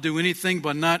allowed to do anything,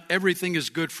 but not everything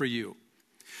is good for you.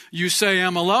 You say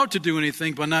I'm allowed to do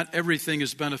anything, but not everything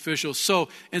is beneficial. So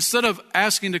instead of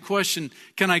asking the question,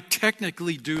 can I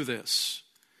technically do this?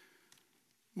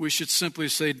 We should simply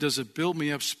say, does it build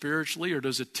me up spiritually or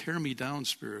does it tear me down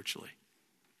spiritually?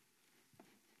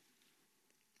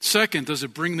 Second, does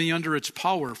it bring me under its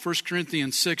power? 1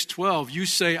 Corinthians 6:12, you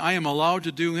say, I am allowed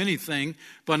to do anything,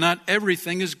 but not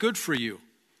everything is good for you.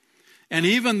 And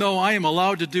even though I am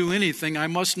allowed to do anything, I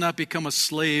must not become a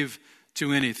slave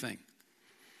to anything.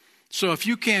 So if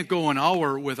you can't go an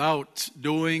hour without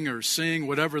doing or seeing,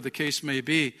 whatever the case may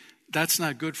be, that's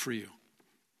not good for you.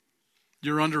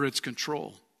 You're under its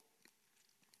control.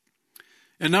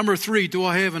 And number 3, do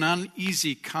I have an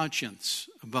uneasy conscience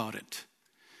about it?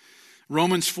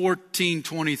 Romans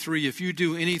 14:23, if you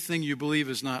do anything you believe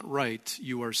is not right,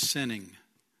 you are sinning.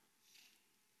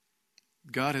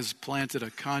 God has planted a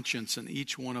conscience in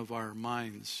each one of our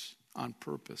minds on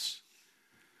purpose.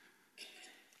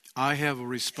 I have a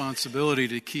responsibility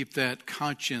to keep that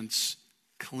conscience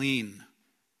clean,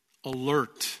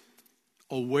 alert,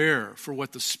 aware for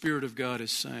what the Spirit of God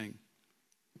is saying.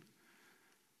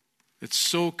 It's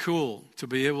so cool to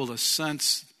be able to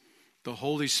sense the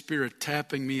Holy Spirit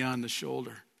tapping me on the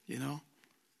shoulder,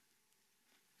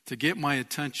 to get my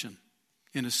attention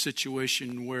in a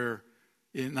situation where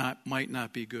it might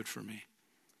not be good for me.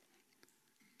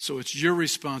 So it's your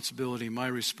responsibility, my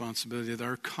responsibility, that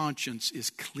our conscience is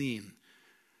clean.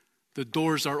 The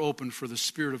doors are open for the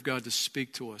Spirit of God to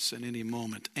speak to us at any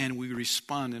moment, and we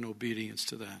respond in obedience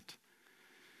to that.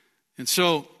 And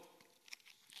so,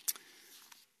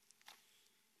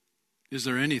 is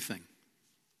there anything?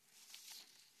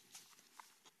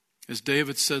 As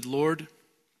David said, Lord,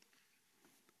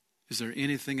 is there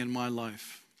anything in my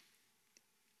life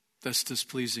that's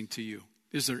displeasing to you?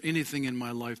 Is there anything in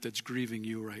my life that's grieving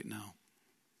you right now?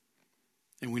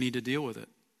 And we need to deal with it.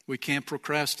 We can't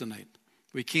procrastinate.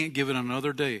 We can't give it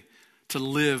another day to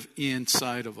live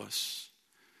inside of us,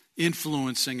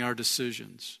 influencing our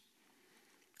decisions.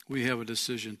 We have a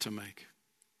decision to make.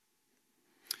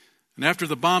 And after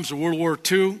the bombs of World War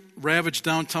II ravaged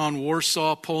downtown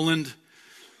Warsaw, Poland,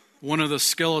 One of the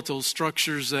skeletal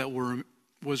structures that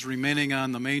was remaining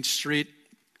on the main street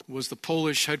was the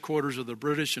Polish headquarters of the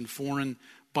British and Foreign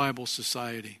Bible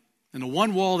Society. And the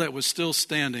one wall that was still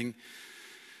standing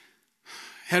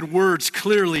had words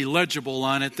clearly legible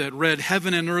on it that read,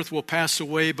 "Heaven and earth will pass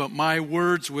away, but my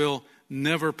words will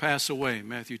never pass away,"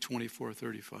 Matthew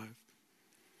 24:35.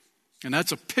 And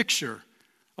that's a picture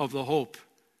of the hope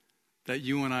that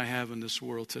you and I have in this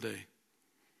world today.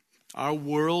 Our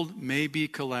world may be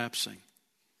collapsing,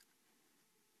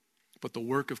 but the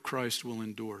work of Christ will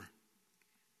endure.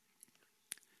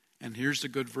 And here's the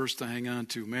good verse to hang on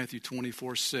to, Matthew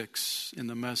 24:6 in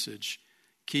the Message.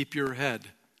 Keep your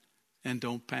head and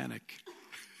don't panic.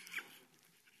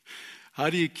 How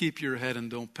do you keep your head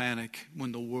and don't panic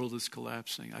when the world is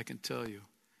collapsing? I can tell you,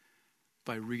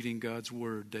 by reading God's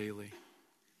Word daily,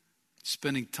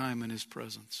 spending time in His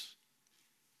presence.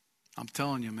 I'm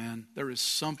telling you, man, there is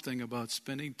something about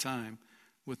spending time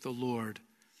with the Lord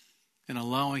and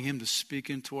allowing Him to speak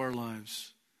into our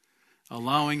lives,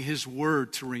 allowing His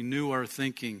Word to renew our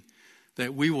thinking,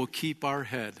 that we will keep our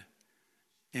head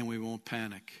and we won't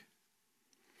panic.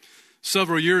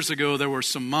 Several years ago, there were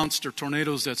some monster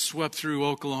tornadoes that swept through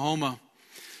Oklahoma.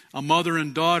 A mother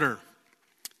and daughter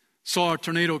saw a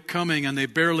tornado coming, and they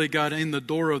barely got in the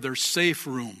door of their safe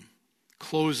room,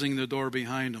 closing the door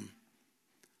behind them.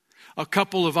 A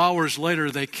couple of hours later,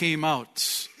 they came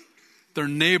out. Their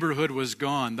neighborhood was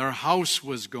gone. Their house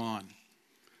was gone.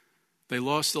 They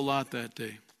lost a lot that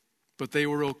day, but they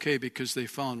were okay because they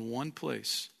found one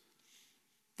place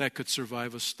that could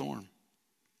survive a storm,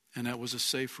 and that was a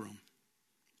safe room.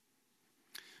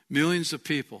 Millions of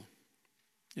people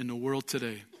in the world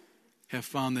today have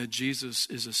found that Jesus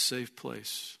is a safe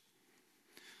place.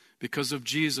 Because of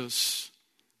Jesus,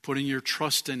 putting your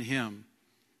trust in Him,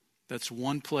 that's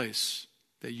one place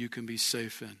that you can be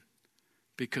safe in,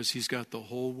 because He's got the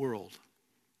whole world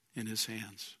in His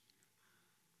hands.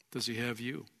 Does He have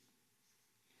you?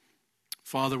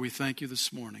 Father, we thank You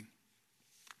this morning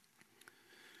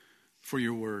for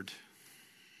Your word.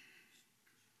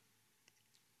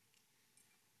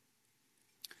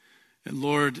 And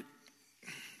Lord,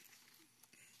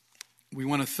 we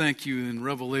want to thank You in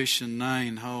Revelation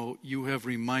 9, how You have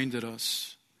reminded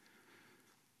us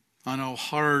on how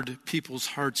hard people's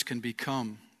hearts can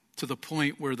become, to the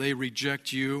point where they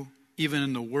reject You even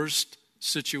in the worst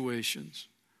situations.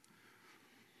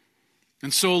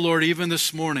 And so, Lord, even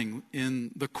this morning,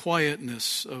 in the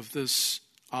quietness of this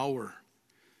hour,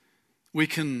 we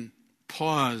can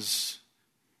pause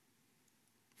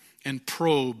and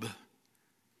probe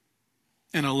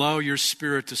and allow Your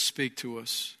Spirit to speak to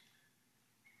us.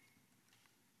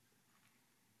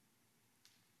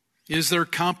 Is there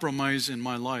compromise in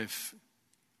my life?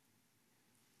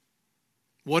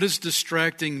 What is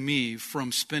distracting me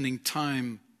from spending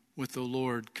time with the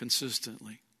Lord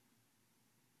consistently?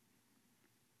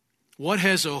 What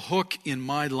has a hook in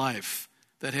my life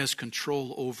that has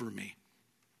control over me?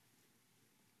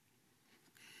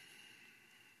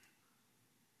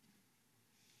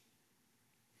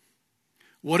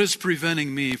 What is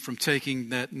preventing me from taking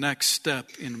that next step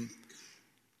in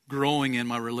growing in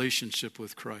my relationship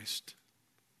with Christ?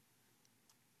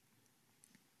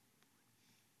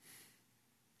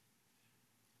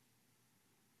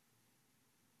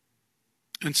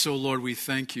 And so, Lord, we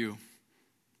thank You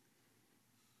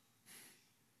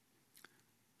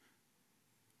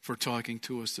for talking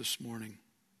to us this morning,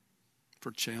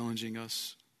 for challenging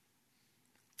us,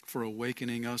 for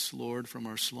awakening us, Lord, from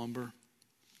our slumber.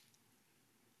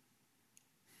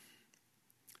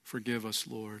 Forgive us,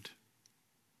 Lord.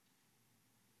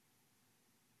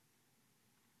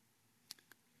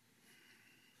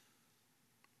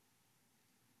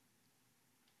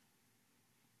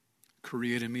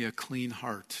 Create in me a clean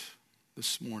heart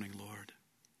this morning, Lord.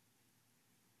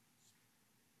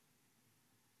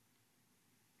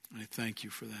 I thank You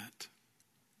for that.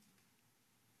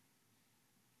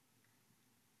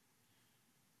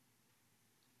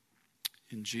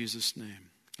 In Jesus' name,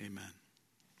 amen.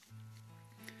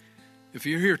 If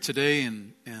you're here today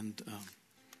and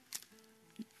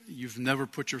you've never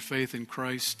put your faith in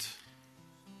Christ,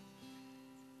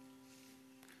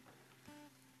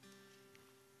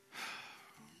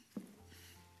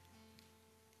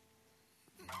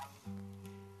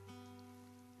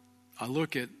 I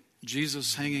look at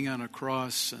Jesus hanging on a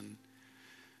cross, and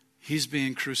He's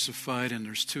being crucified, and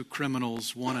there's two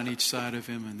criminals, one on each side of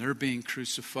Him, and they're being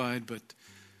crucified. But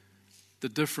the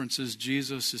difference is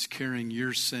Jesus is carrying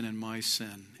your sin and my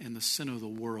sin and the sin of the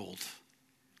world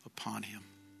upon Him.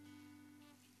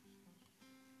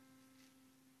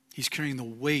 He's carrying the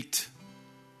weight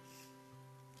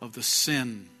of the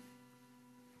sin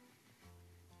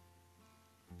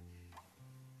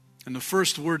And the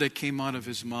first word that came out of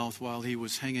his mouth while he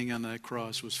was hanging on that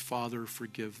cross was, "Father,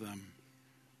 forgive them."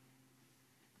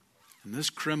 And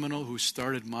this criminal who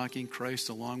started mocking Christ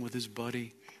along with his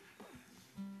buddy,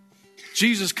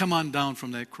 "Jesus, come on down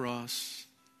from that cross.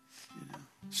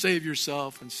 Save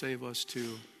yourself and save us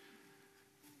too."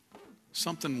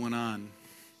 Something went on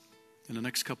in the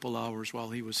next couple hours while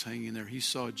he was hanging there. He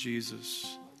saw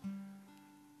Jesus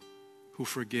who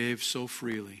forgave so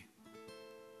freely.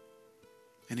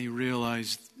 And he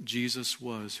realized Jesus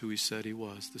was who he said he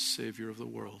was, the Savior of the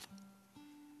world.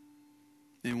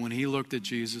 And when he looked at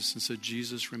Jesus and said,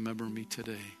 "Jesus, remember me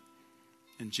today."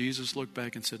 And Jesus looked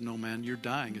back and said, "No, man, you're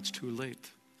dying. It's too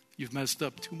late. You've messed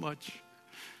up too much."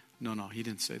 No, he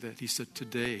didn't say that. He said,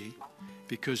 "Today,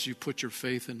 because you put your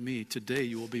faith in me, today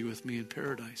you will be with me in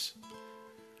paradise."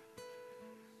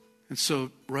 And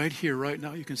so right here, right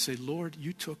now, you can say, "Lord,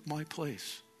 you took my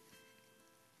place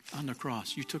on the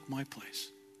cross. You took my place.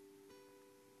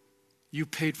 You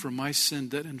paid for my sin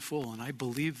debt in full, and I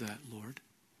believe that, Lord.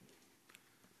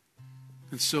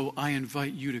 And so I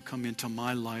invite you to come into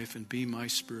my life and be my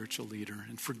spiritual leader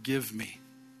and forgive me.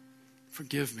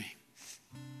 Forgive me.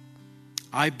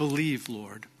 I believe,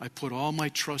 Lord, I put all my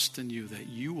trust in you that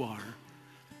you are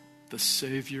the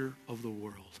Savior of the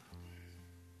world."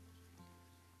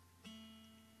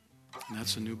 And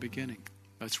that's a new beginning.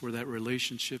 That's where that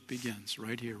relationship begins,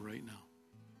 right here, right now.